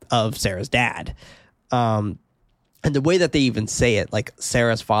story of Sarah's dad. And the way that they even say it, like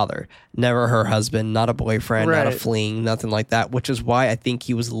Sarah's father, never her husband, not a boyfriend, right. not a fling, nothing like that, which is why I think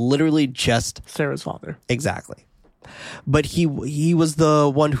he was literally just Sarah's father. Exactly. But he was the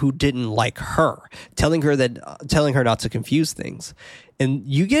one who didn't like her, telling her not to confuse things. And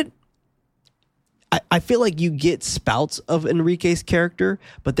you get, I feel like you get spouts of Enrique's character,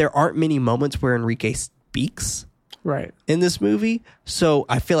 but there aren't many moments where Enrique speaks. Right. In this movie. So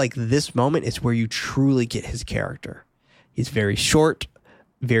I feel like this moment is where you truly get his character. He's very short,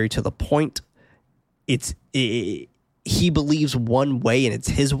 very to the point. He believes one way and it's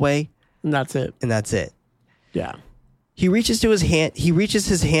his way. And that's it. Yeah. He reaches his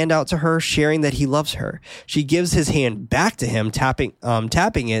hand out to her, sharing that he loves her. She gives his hand back to him, tapping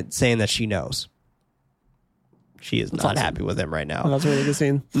it, saying that she knows. She is not happy with him right now. Oh, that's a really good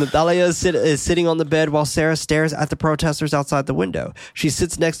scene. Natalia is sitting on the bed while Sarah stares at the protesters outside the window. She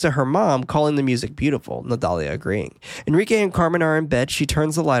sits next to her mom, calling the music beautiful, Natalia agreeing. Enrique and Carmen are in bed. She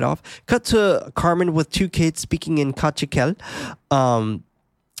turns the light off. Cut to Carmen with 2 kids speaking in Cachiquel.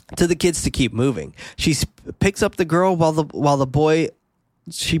 To the kids to keep moving. She picks up the girl while the boy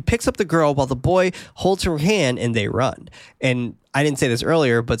holds her hand and they run. And I didn't say this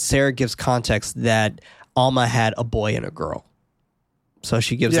earlier, but Sarah gives context that Alma had a boy and a girl. So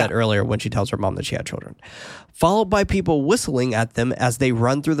she gives that earlier when she tells her mom that she had children. Followed by people whistling at them as they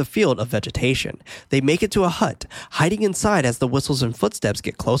run through the field of vegetation. They make it to a hut, hiding inside as the whistles and footsteps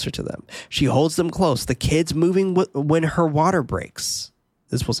get closer to them. She holds them close, the kids moving when her water breaks.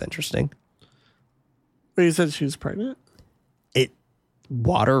 This was interesting. But you said she was pregnant?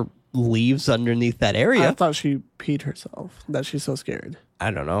 Water leaves underneath that area. I thought she peed herself. That she's so scared.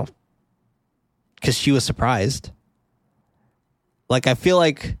 I don't know. Because she was surprised. Like, I feel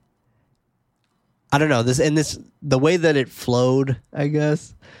like, I don't know, the way that it flowed, I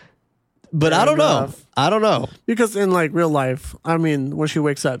guess. But I don't know. Because in like real life, I mean, when she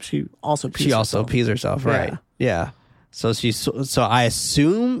wakes up, she also pees herself. Also pees herself, right? Yeah. So I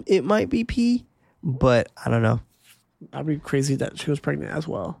assume it might be pee, but I don't know. That'd be crazy that she was pregnant as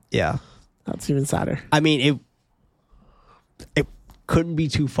well. Yeah. That's even sadder. I mean, it couldn't be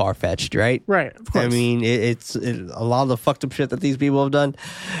too far-fetched, right? Right, of course. I mean, it's a lot of the fucked up shit that these people have done.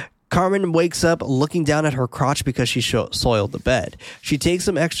 Carmen wakes up looking down at her crotch because she soiled the bed. She takes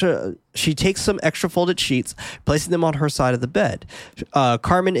some extra folded sheets, placing them on her side of the bed.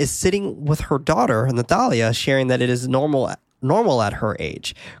 Carmen is sitting with her daughter, Natalia, sharing that it is normal at her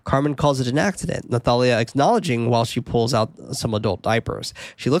age. Carmen calls it an accident, Natalia acknowledging while she pulls out some adult diapers.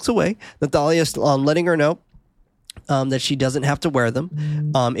 She looks away. Natalia is letting her know that she doesn't have to wear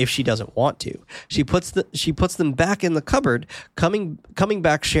them if she doesn't want to. She puts them back in the cupboard, coming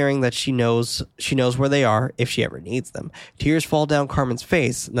back sharing that she knows where they are if she ever needs them. Tears fall down Carmen's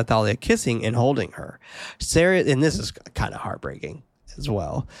face, Natalia kissing and holding her. Sarah, and this is kind of heartbreaking as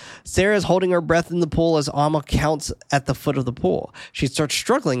well. Sarah is holding her breath in the pool as Alma counts at the foot of the pool. She starts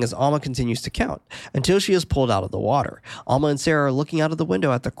struggling as Alma continues to count until she is pulled out of the water. Alma and Sarah are looking out of the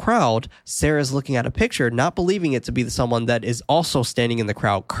window at the crowd. Sarah is looking at a picture, not believing it to be someone that is also standing in the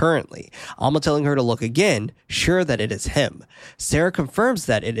crowd currently. Alma telling her to look again, sure that it is him. Sarah confirms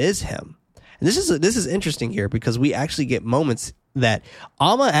that it is him. And this is interesting here because we actually get moments that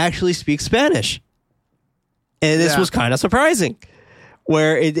Alma actually speaks Spanish. And this was kind of surprising.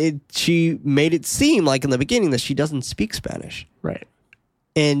 Where she made it seem like in the beginning that she doesn't speak Spanish. Right.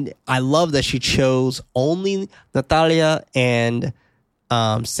 And I love that she chose only Natalia and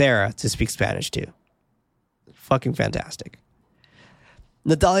Sarah to speak Spanish to. Fucking fantastic.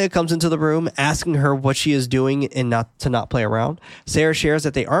 Natalia comes into the room asking her what she is doing and not play around. Sarah shares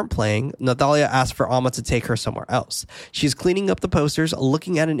that they aren't playing. Natalia asks for Alma to take her somewhere else. She's cleaning up the posters,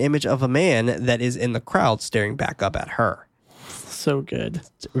 looking at an image of a man that is in the crowd staring back up at her. So good.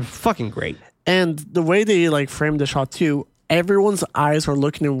 It's fucking great. And the way they like framed the shot too, everyone's eyes are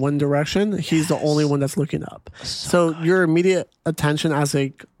looking in one direction. He's the only one that's looking up. So your immediate attention as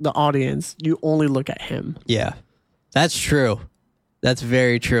like the audience, you only look at him. Yeah. That's true. That's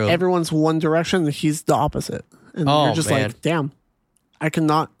very true. Everyone's one direction, he's the opposite. And you're just like, damn. I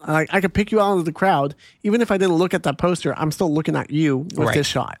could pick you out of the crowd. Even if I didn't look at that poster, I'm still looking at you with this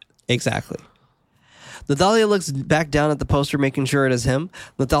shot. Exactly. Natalia looks back down at the poster, making sure it is him.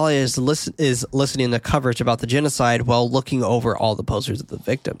 Natalia is listening to coverage about the genocide while looking over all the posters of the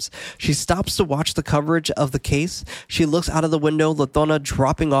victims. She stops to watch the coverage of the case. She looks out of the window, Llorona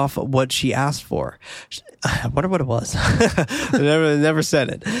dropping off what she asked for. I wonder what it was. never said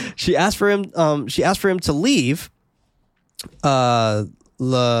it. She asked for him to leave.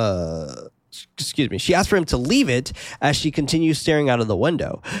 She asked for him to leave it as she continues staring out of the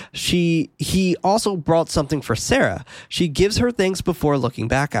window. He also brought something for Sarah. She gives her thanks before looking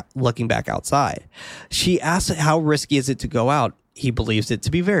back outside. She asks how risky is it to go out. He believes it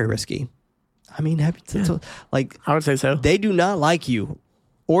to be very risky. I mean, like, I would say so. They do not like you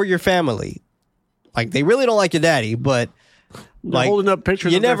or your family. Like, they really don't like your daddy, but they're holding up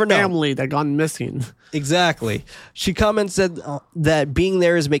pictures of their family that gone missing. Exactly. She comments that being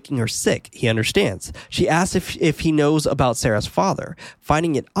there is making her sick. He understands. She asks if he knows about Sarah's father,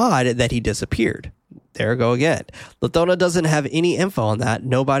 finding it odd that he disappeared. There we go again. Llorona doesn't have any info on that,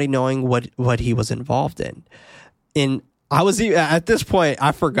 nobody knowing what he was involved in. And I was at this point,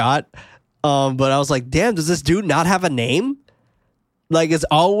 I forgot, but I was like, damn, does this dude not have a name? Like, it's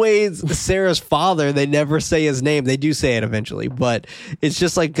always Sarah's father. They never say his name. They do say it eventually, but it's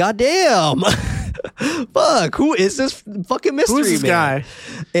just like, goddamn. Fuck, who is this fucking mystery man? Who's this guy?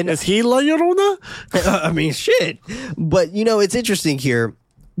 And is he La Llorona? I mean, shit. But, it's interesting here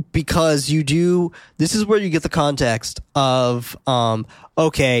because this is where you get the context of,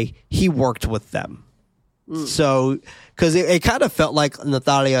 okay, he worked with them. So, because it kind of felt like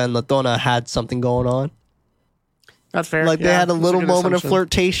Natalia and Llorona had something going on. That's fair. Like, they had a little moment of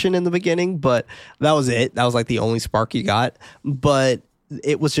flirtation in the beginning, but that was it. That was like the only spark you got. But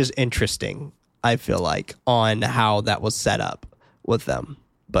it was just interesting, I feel like, on how that was set up with them.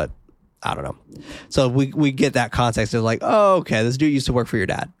 But I don't know. So we get that context of like, oh, okay, this dude used to work for your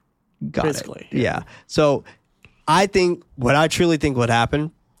dad. Got Basically, it. Yeah. So I truly think what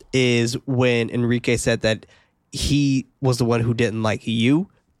happened is when Enrique said that he was the one who didn't like you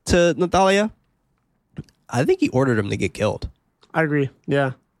to Natalia, I think he ordered him to get killed. I agree.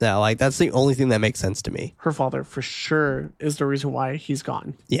 Yeah. Yeah, like, that's the only thing that makes sense to me. Her father, for sure, is the reason why he's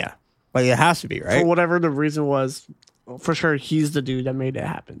gone. Yeah. Like, it has to be, right? For whatever the reason was, for sure, he's the dude that made it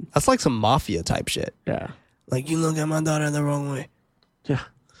happen. That's like some mafia type shit. Yeah. Like, you look at my daughter the wrong way, yeah,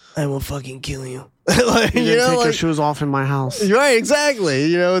 I will fucking kill you. Like, you know, take your shoes off in my house. Right,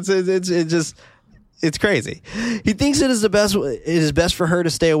 exactly. It's crazy. He thinks it is best for her to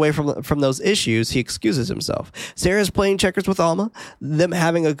stay away from those issues. He excuses himself. Sarah's playing checkers with Alma, them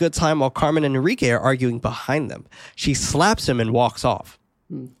having a good time while Carmen and Enrique are arguing behind them. She slaps him and walks off.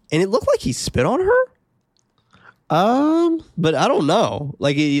 And it looked like he spit on her. But I don't know.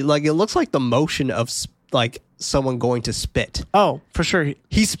 Like it looks like the motion of like someone going to spit. Oh, for sure.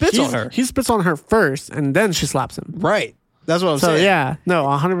 He spits on her. He spits on her first, and then she slaps him. Right. That's what I'm saying. So yeah, no,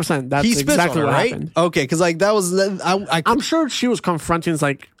 100%. That's exactly what happened. Okay, because like that was, I'm sure she was confronting.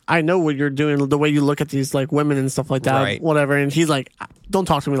 Like, I know what you're doing, the way you look at these like women and stuff like that, right. Whatever. And he's like, "Don't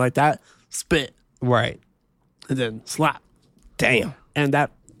talk to me like that." Spit, right, and then slap. Damn, and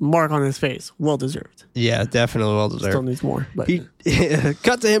that mark on his face, well deserved. Yeah, definitely well deserved. Still needs more. But he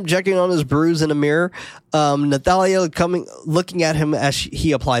cut to him checking on his bruise in a mirror. Natalia looking at him as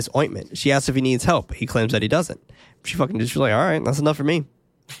he applies ointment. She asks if he needs help. He claims that he doesn't. She's like, all right, that's enough for me.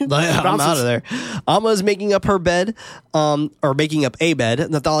 I'm out of there. Alma is making up her bed, or making up a bed.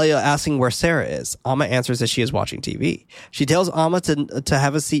 Natalia asking where Sarah is. Alma answers that she is watching TV. She tells Alma to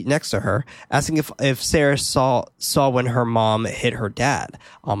have a seat next to her, asking if Sarah saw when her mom hit her dad.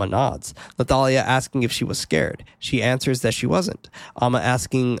 Alma nods. Natalia asking if she was scared. She answers that she wasn't. Alma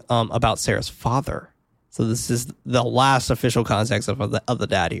asking about Sarah's father. So this is the last official context of the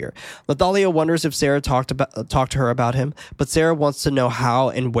dad here. Natalia wonders if Sarah talked to her about him, but Sarah wants to know how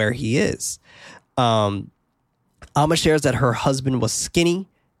and where he is. Alma shares that her husband was skinny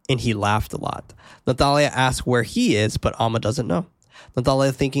and he laughed a lot. Natalia asks where he is, but Alma doesn't know.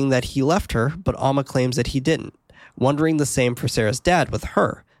 Natalia thinking that he left her, but Alma claims that he didn't. Wondering the same for Sarah's dad with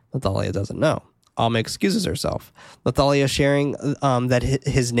her. Natalia doesn't know. Alma excuses herself. Natalia sharing that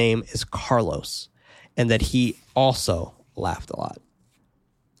his name is Carlos. And that he also laughed a lot.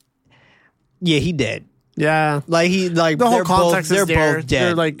 Yeah, he did. Yeah, the whole context is there. Both dead.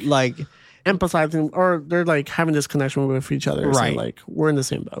 They're like empathizing, or they're like having this connection with each other. Right. So like we're in the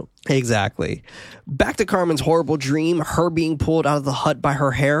same boat. Exactly. Back to Carmen's horrible dream, her being pulled out of the hut by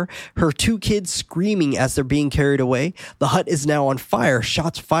her hair, her two kids screaming as they're being carried away. The hut is now on fire,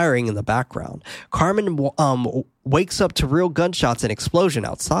 shots firing in the background. Carmen wakes up to real gunshots and explosion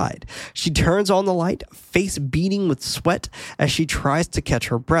outside. She turns on the light, face beating with sweat as she tries to catch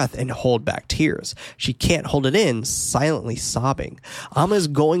her breath and hold back tears. She can't hold it in, silently sobbing. Alma is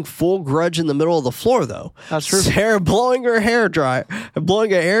going full grudge in the middle of the floor, though. That's true. Sarah blowing a hair dryer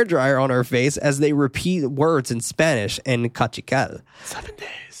on her face as they repeat words in Spanish and cachical. 7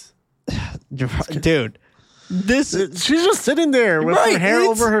 days. Dude. She's just sitting there with her hair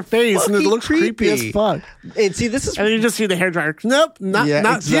over her face, and it looks creepy as fuck. And see, this is, and you just see the hairdryer. Nope, not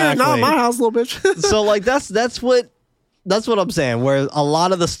my house, little bitch. So, like, that's what I'm saying. Where a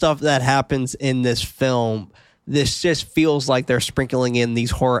lot of the stuff that happens in this film, this just feels like they're sprinkling in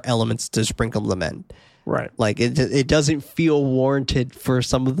these horror elements to sprinkle them in. Right. Like it doesn't feel warranted for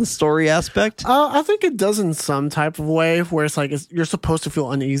some of the story aspect. I think it does in some type of way where it's like you're supposed to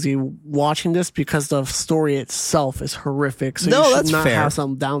feel uneasy watching this because the story itself is horrific. So you should not have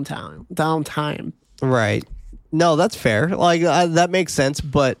some downtime. Right. No, that's fair. Like that makes sense,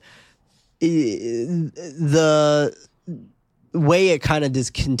 but the way it kind of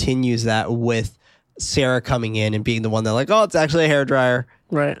discontinues that with Sarah coming in and being the one that like, oh, it's actually a hairdryer.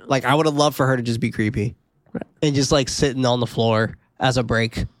 Right. Like I would have loved for her to just be creepy. Right. And just like sitting on the floor as a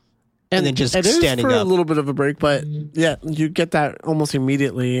break. And then just standing up. It is for a little bit of a break, but yeah, you get that almost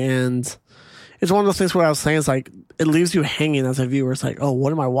immediately. And it's one of those things where I was saying, it's like, it leaves you hanging as a viewer. It's like, oh,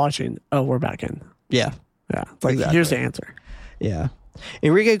 what am I watching? Oh, we're back in. Yeah. Yeah. It's like, here's the answer. Yeah.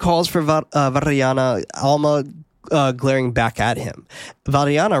 Enrique calls for Variana, Alma glaring back at him.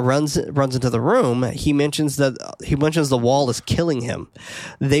 Variana runs into the room. He mentions the wall is killing him.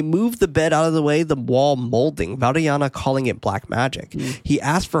 They move the bed out of the way, the wall molding. Variana calling it black magic. He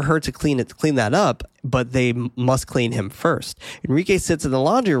asked for her to clean that up, but they must clean him first. Enrique sits in the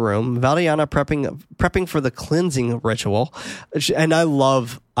laundry room. Variana prepping for the cleansing ritual, and I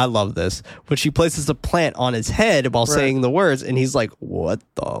love this when she places a plant on his head while saying the words, and he's like, "What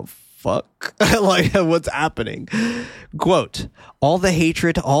the fuck?" Like, what's happening? Quote, all the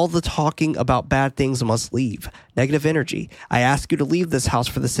hatred, all the talking about bad things must leave. Negative energy. I ask you to leave this house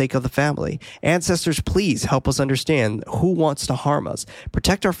for the sake of the family. Ancestors, please help us understand who wants to harm us.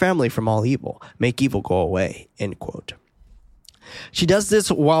 Protect our family from all evil. Make evil go away. End quote. She does this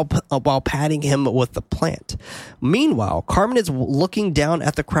while patting him with the plant. Meanwhile, Carmen is looking down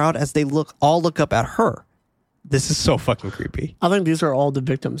at the crowd as they all look up at her. This is so fucking creepy. I think these are all the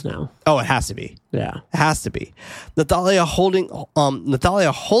victims now. Oh, it has to be. Yeah. It has to be. Natalia holds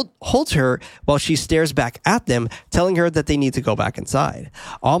her while she stares back at them, telling her that they need to go back inside.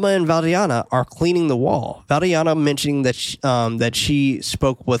 Alma and Variana are cleaning the wall. Variana mentioning that she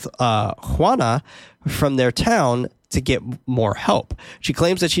spoke with Juana from their town to get more help. She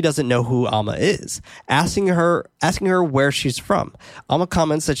claims that she doesn't know who Alma is, asking her where she's from. Alma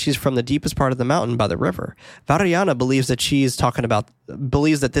comments that she's from the deepest part of the mountain by the river. Variana believes that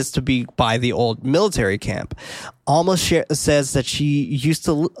this to be by the old military camp. Alma says that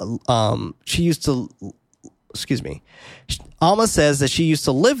Alma says that she used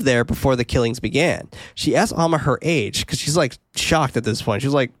to live there before the killings began. She asks Alma her age because she's like shocked at this point.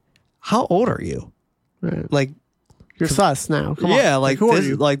 She's like, "How old are you?" Right. Like, you're sus now. Come on. Yeah,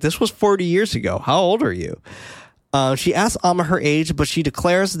 this was 40 years ago. How old are you? She asks Alma her age, but she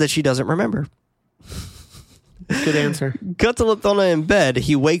declares that she doesn't remember. Good answer. Cut to Latona in bed.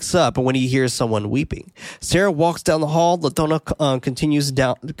 He wakes up when he hears someone weeping. Sarah walks down the hall. Latona continues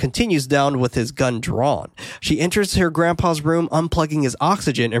down with his gun drawn. She enters her grandpa's room, unplugging his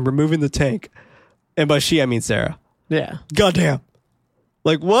oxygen and removing the tank. And by she, I mean Sarah. Yeah. Goddamn.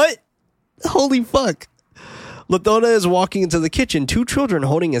 Like, what? Holy fuck. Latona is walking into the kitchen, two children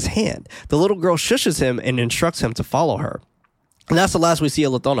holding his hand. The little girl shushes him and instructs him to follow her. And that's the last we see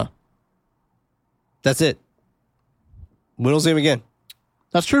of Latona. That's it. We don't see him again.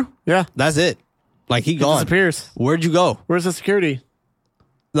 That's true. Yeah. That's it. Like, he gone. Disappears. Where'd you go? Where's the security?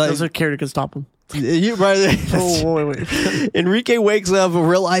 Like, no security can stop him. You right there. Oh, wait. Enrique wakes up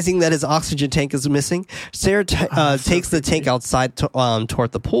realizing that his oxygen tank is missing. Sarah takes the tank outside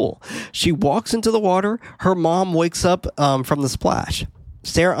toward the pool. She walks into the water. Her mom wakes up from the splash.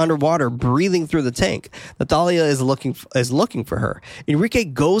 Sarah underwater, breathing through the tank. Natalia is looking for her. Enrique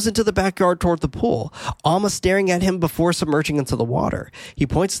goes into the backyard toward the pool. Alma staring at him before submerging into the water. He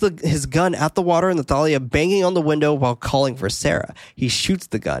points his gun at the water and Natalia banging on the window while calling for Sarah. He shoots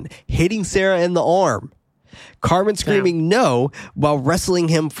the gun, hitting Sarah in the arm. Carmen screaming no while wrestling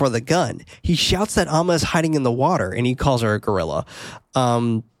him for the gun. He shouts that Alma is hiding in the water and he calls her a gorilla.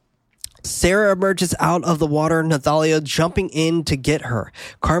 Sarah emerges out of the water, Natalia jumping in to get her.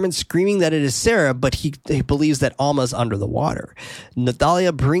 Carmen screaming that it is Sarah, but he believes that Alma's under the water.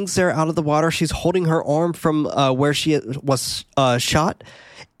 Natalia brings Sarah out of the water. She's holding her arm from where she was shot.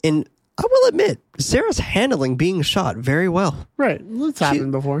 And I will admit, Sarah's handling being shot very well. Right. It's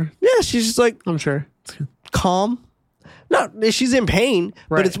happened before. Yeah, she's just like, I'm sure, calm. Not, she's in pain,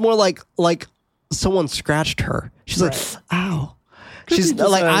 but it's more like someone scratched her. She's like, ow. She's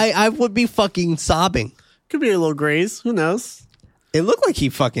like, I would be fucking sobbing. Could be a little graze. Who knows? It looked like he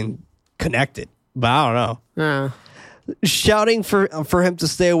fucking connected, but I don't know. Yeah. Shouting for him to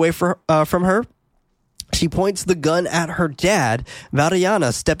stay away from her. She points the gun at her dad,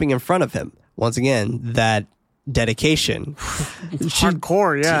 Variana, stepping in front of him. Once again, that dedication.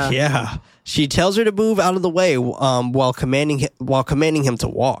 Hardcore, yeah. Yeah. She tells her to move out of the way while commanding him to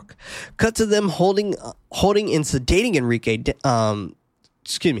walk. Cut to them holding and sedating Enrique. Cut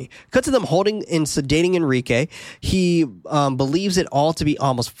to them holding and sedating Enrique. He believes it all to be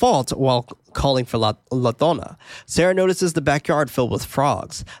Alma's fault while calling for Llorona. Sarah notices the backyard filled with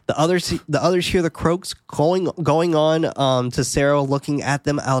frogs. The others hear the croaks going on to Sarah, looking at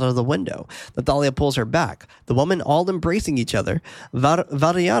them out of the window. Natalia pulls her back. The women all embracing each other.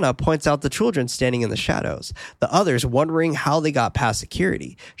 Variana points out the children standing in the shadows. The others wondering how they got past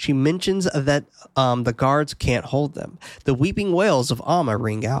security. She mentions that the guards can't hold them. The weeping wails of Alma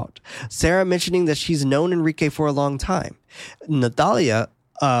ring out. Sarah mentioning that she's known Enrique for a long time. Natalia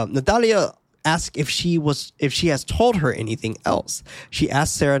asks if she has told her anything else. She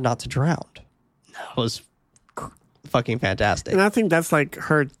asks Sarah not to drown. That was fucking fantastic. And I think that's like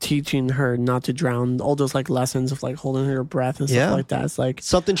her teaching her not to drown. All those like lessons of like holding her breath and stuff like that. It's like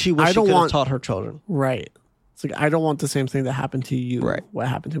something she wish she could have taught her children. Right. It's like, I don't want the same thing that happened to you. Right. What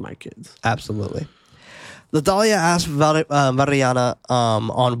happened to my kids. Absolutely. Natalia asks Mariana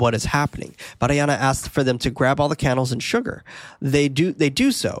on what is happening. Mariana asks for them to grab all the candles and sugar. They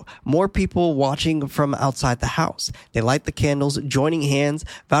do so. More people watching from outside the house. They light the candles, joining hands.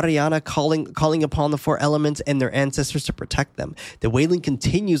 Mariana calling upon the four elements and their ancestors to protect them. The wailing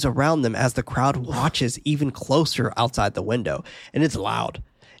continues around them as the crowd watches even closer outside the window. And it's loud.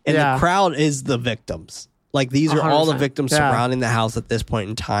 And the crowd is the victims. Like, these are all the victims surrounding the house at this point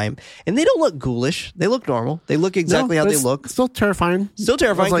in time. And they don't look ghoulish. They look normal. They look exactly how they look. Still terrifying. Still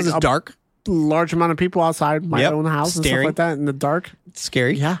terrifying because it's dark. Large amount of people outside my own house and stuff like that in the dark. It's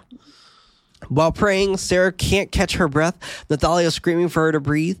scary. Yeah. While praying, Sarah can't catch her breath. Natalia screaming for her to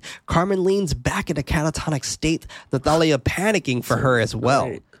breathe. Carmen leans back in a catatonic state. Natalia panicking for her as well.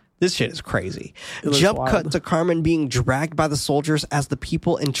 Great. This shit is crazy. Jump cut to Carmen being dragged by the soldiers as the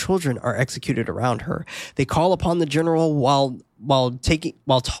people and children are executed around her. They call upon the general while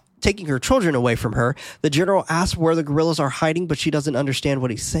taking her children away from her. The general asks where the guerrillas are hiding, but she doesn't understand what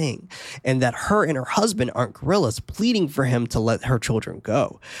he's saying, and that her and her husband aren't guerrillas, pleading for him to let her children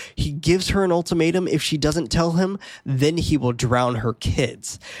go. He gives her an ultimatum. If she doesn't tell him, then he will drown her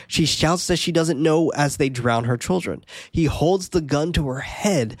kids. She shouts that she doesn't know as they drown her children. He holds the gun to her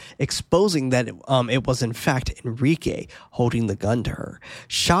head, exposing that it was in fact Enrique holding the gun to her.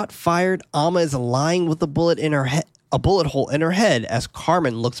 Shot fired, Alma is lying with a bullet hole in her head as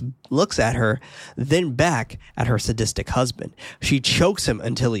Carmen looks at her, then back at her sadistic husband. She chokes him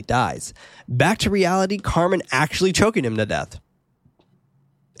until he dies. Back to reality, Carmen actually choking him to death.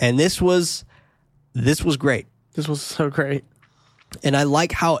 And this was great. This was so great. And I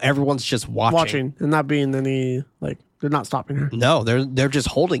like how everyone's just watching and not being any, like, they're not stopping her. No, they're just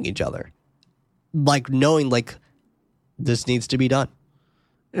holding each other, like, knowing like this needs to be done.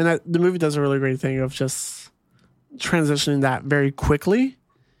 And the movie does a really great thing of just transitioning that very quickly,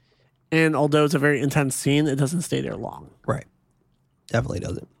 and although it's a very intense scene, it doesn't stay there long. Right. Definitely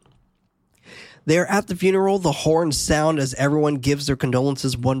doesn't. They're at the funeral. The horns sound as everyone gives their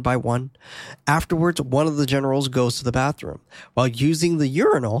condolences one by one. Afterwards, one of the generals goes to the bathroom. While using the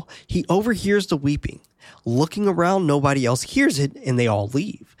urinal, he overhears the weeping. Looking around, nobody else hears it, and they all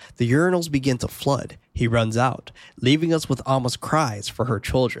leave. The urinals begin to flood. He runs out, leaving us with Alma's cries for her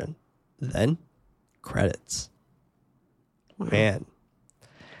children. Then, credits. Man,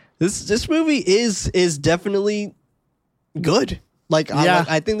 this movie is definitely good. Like,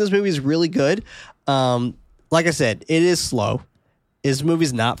 I think this movie is really good. Like I said, it is slow. This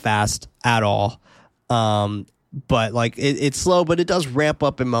movie's not fast at all. But like it's slow, but it does ramp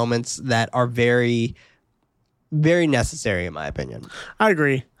up in moments that are very, very necessary, in my opinion. I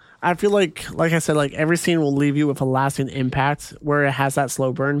agree. I feel like I said, like every scene will leave you with a lasting impact where it has that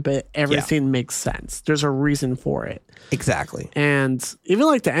slow burn, but every scene makes sense. There's a reason for it. Exactly. And even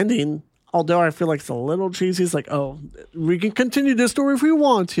like the ending, although I feel like it's a little cheesy, it's like, oh, we can continue this story if we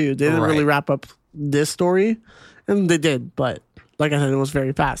want to. They didn't really wrap up this story, and they did, but like I said, it was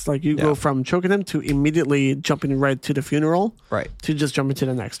very fast. Like you go from choking them to immediately jumping right to the funeral, right, to just jumping to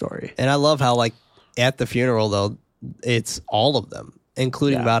the next story. And I love how like at the funeral though, it's all of them,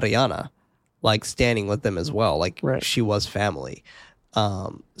 including Mariana, like standing with them as well. Like she was family.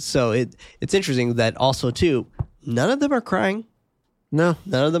 So it's interesting that also too, none of them are crying. No,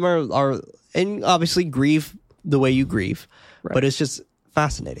 none of them are and obviously grieve the way you grieve, but it's just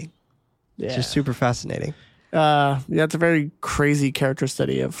fascinating. Yeah. It's just super fascinating. It's a very crazy character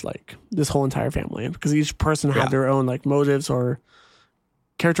study of like this whole entire family, because each person had their own like motives or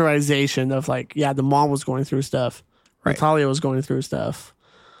characterization of like, the mom was going through stuff. Natalia was going through stuff.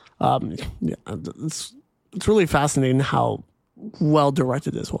 It's it's really fascinating how well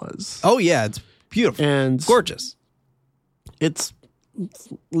directed this was. Oh yeah, it's beautiful and gorgeous. It's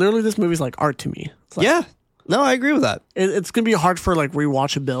literally, this movie's like art to me. Like, yeah, no, I agree with that. It's gonna be hard for like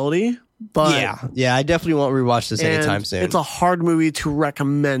rewatchability, but yeah, I definitely won't rewatch this anytime soon. It's a hard movie to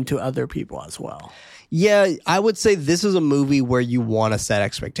recommend to other people as well. Yeah, I would say this is a movie where you want to set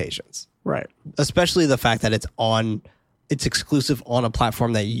expectations, right? Especially the fact that it's exclusive on a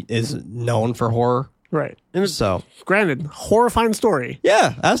platform that is known for horror. Right. And so, granted, horrifying story.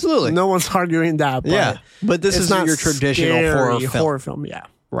 Yeah, absolutely. No one's arguing that. But but this is not your traditional horror film. Yeah.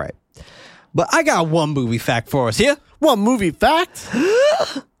 Right. But I got one movie fact for us here. One movie fact?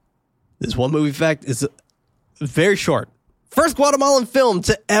 This one movie fact is very short. First Guatemalan film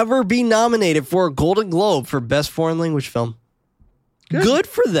to ever be nominated for a Golden Globe for Best Foreign Language Film. Good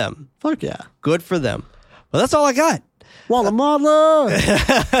for them. Fuck yeah. Good for them. Well, that's all I got. Guatemala!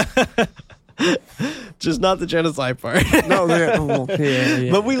 Just not the genocide part. No, yeah.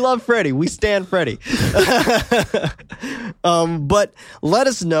 But we love Freddy. We stand Freddy. But let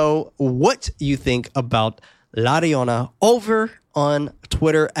us know what you think about Llorona over on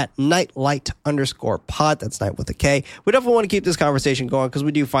Twitter at nightlight_pod. That's night with a K. We definitely want to keep this conversation going because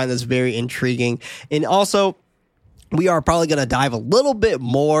we do find this very intriguing. And also, we are probably going to dive a little bit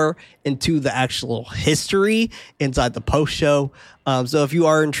more into the actual history inside the post show. So if you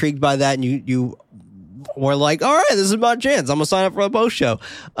are intrigued by that and you were like, all right, this is my chance, I'm going to sign up for a post show.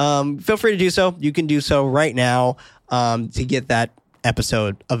 Feel free to do so. You can do so right now to get that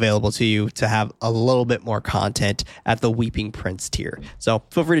episode available to you to have a little bit more content at the Weeping Prince tier. So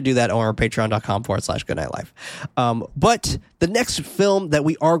feel free to do that on our patreon.com/goodnightlife. But the next film that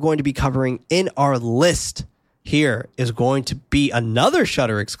we are going to be covering in our list here is going to be another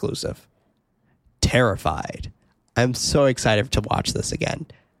Shudder exclusive, Terrified. I'm so excited to watch this again.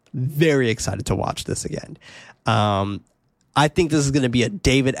 Very excited to watch this again. I think this is going to be a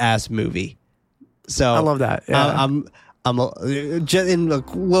David-ass movie. So I love that. Yeah. Just in a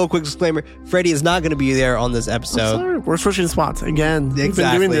little quick disclaimer, Freddie is not going to be there on this episode. We're switching spots again. Exactly. We've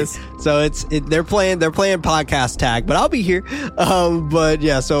been doing this. So they're playing podcast tag, but I'll be here. But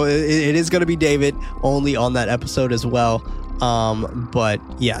yeah, so it is going to be David only on that episode as well. But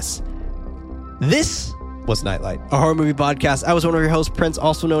yes, this was Nightlight, a horror movie podcast. I was one of your hosts, Prince,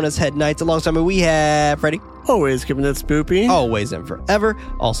 also known as Head Knights. Alongside me, we have Freddie. Always keeping it spoopy. Always and forever,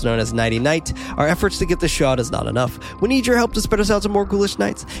 also known as Nighty Night. Our efforts to get the show out is not enough. We need your help to spread us out to more ghoulish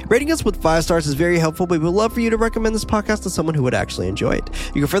nights. Rating us with 5 stars is very helpful, but we would love for you to recommend this podcast to someone who would actually enjoy it.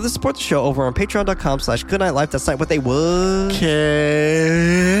 You can further support the show over on patreon.com/goodnightlife. That's night what they would.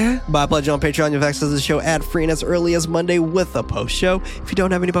 Okay. By pledging on Patreon, you have access to the show ad-free and as early as Monday with a post show. If you don't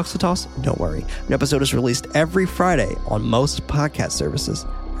have any bucks to toss, don't worry. An episode is released every Friday on most podcast services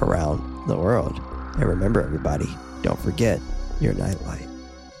around the world. And remember, everybody, don't forget your nightlight.